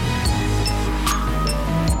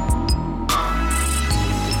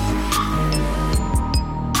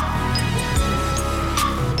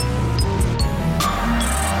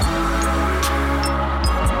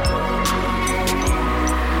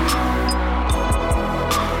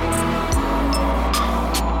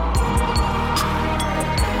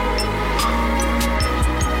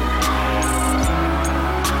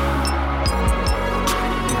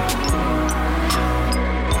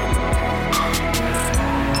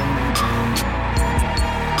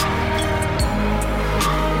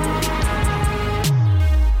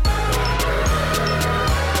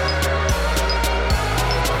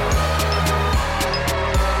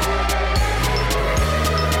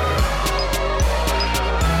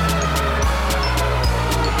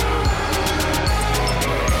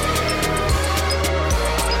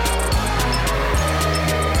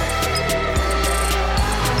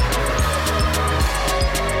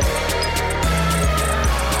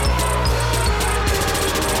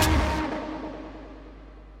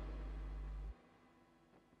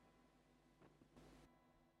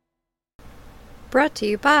 Brought to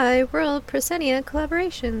you by World Proscenia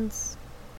Collaborations.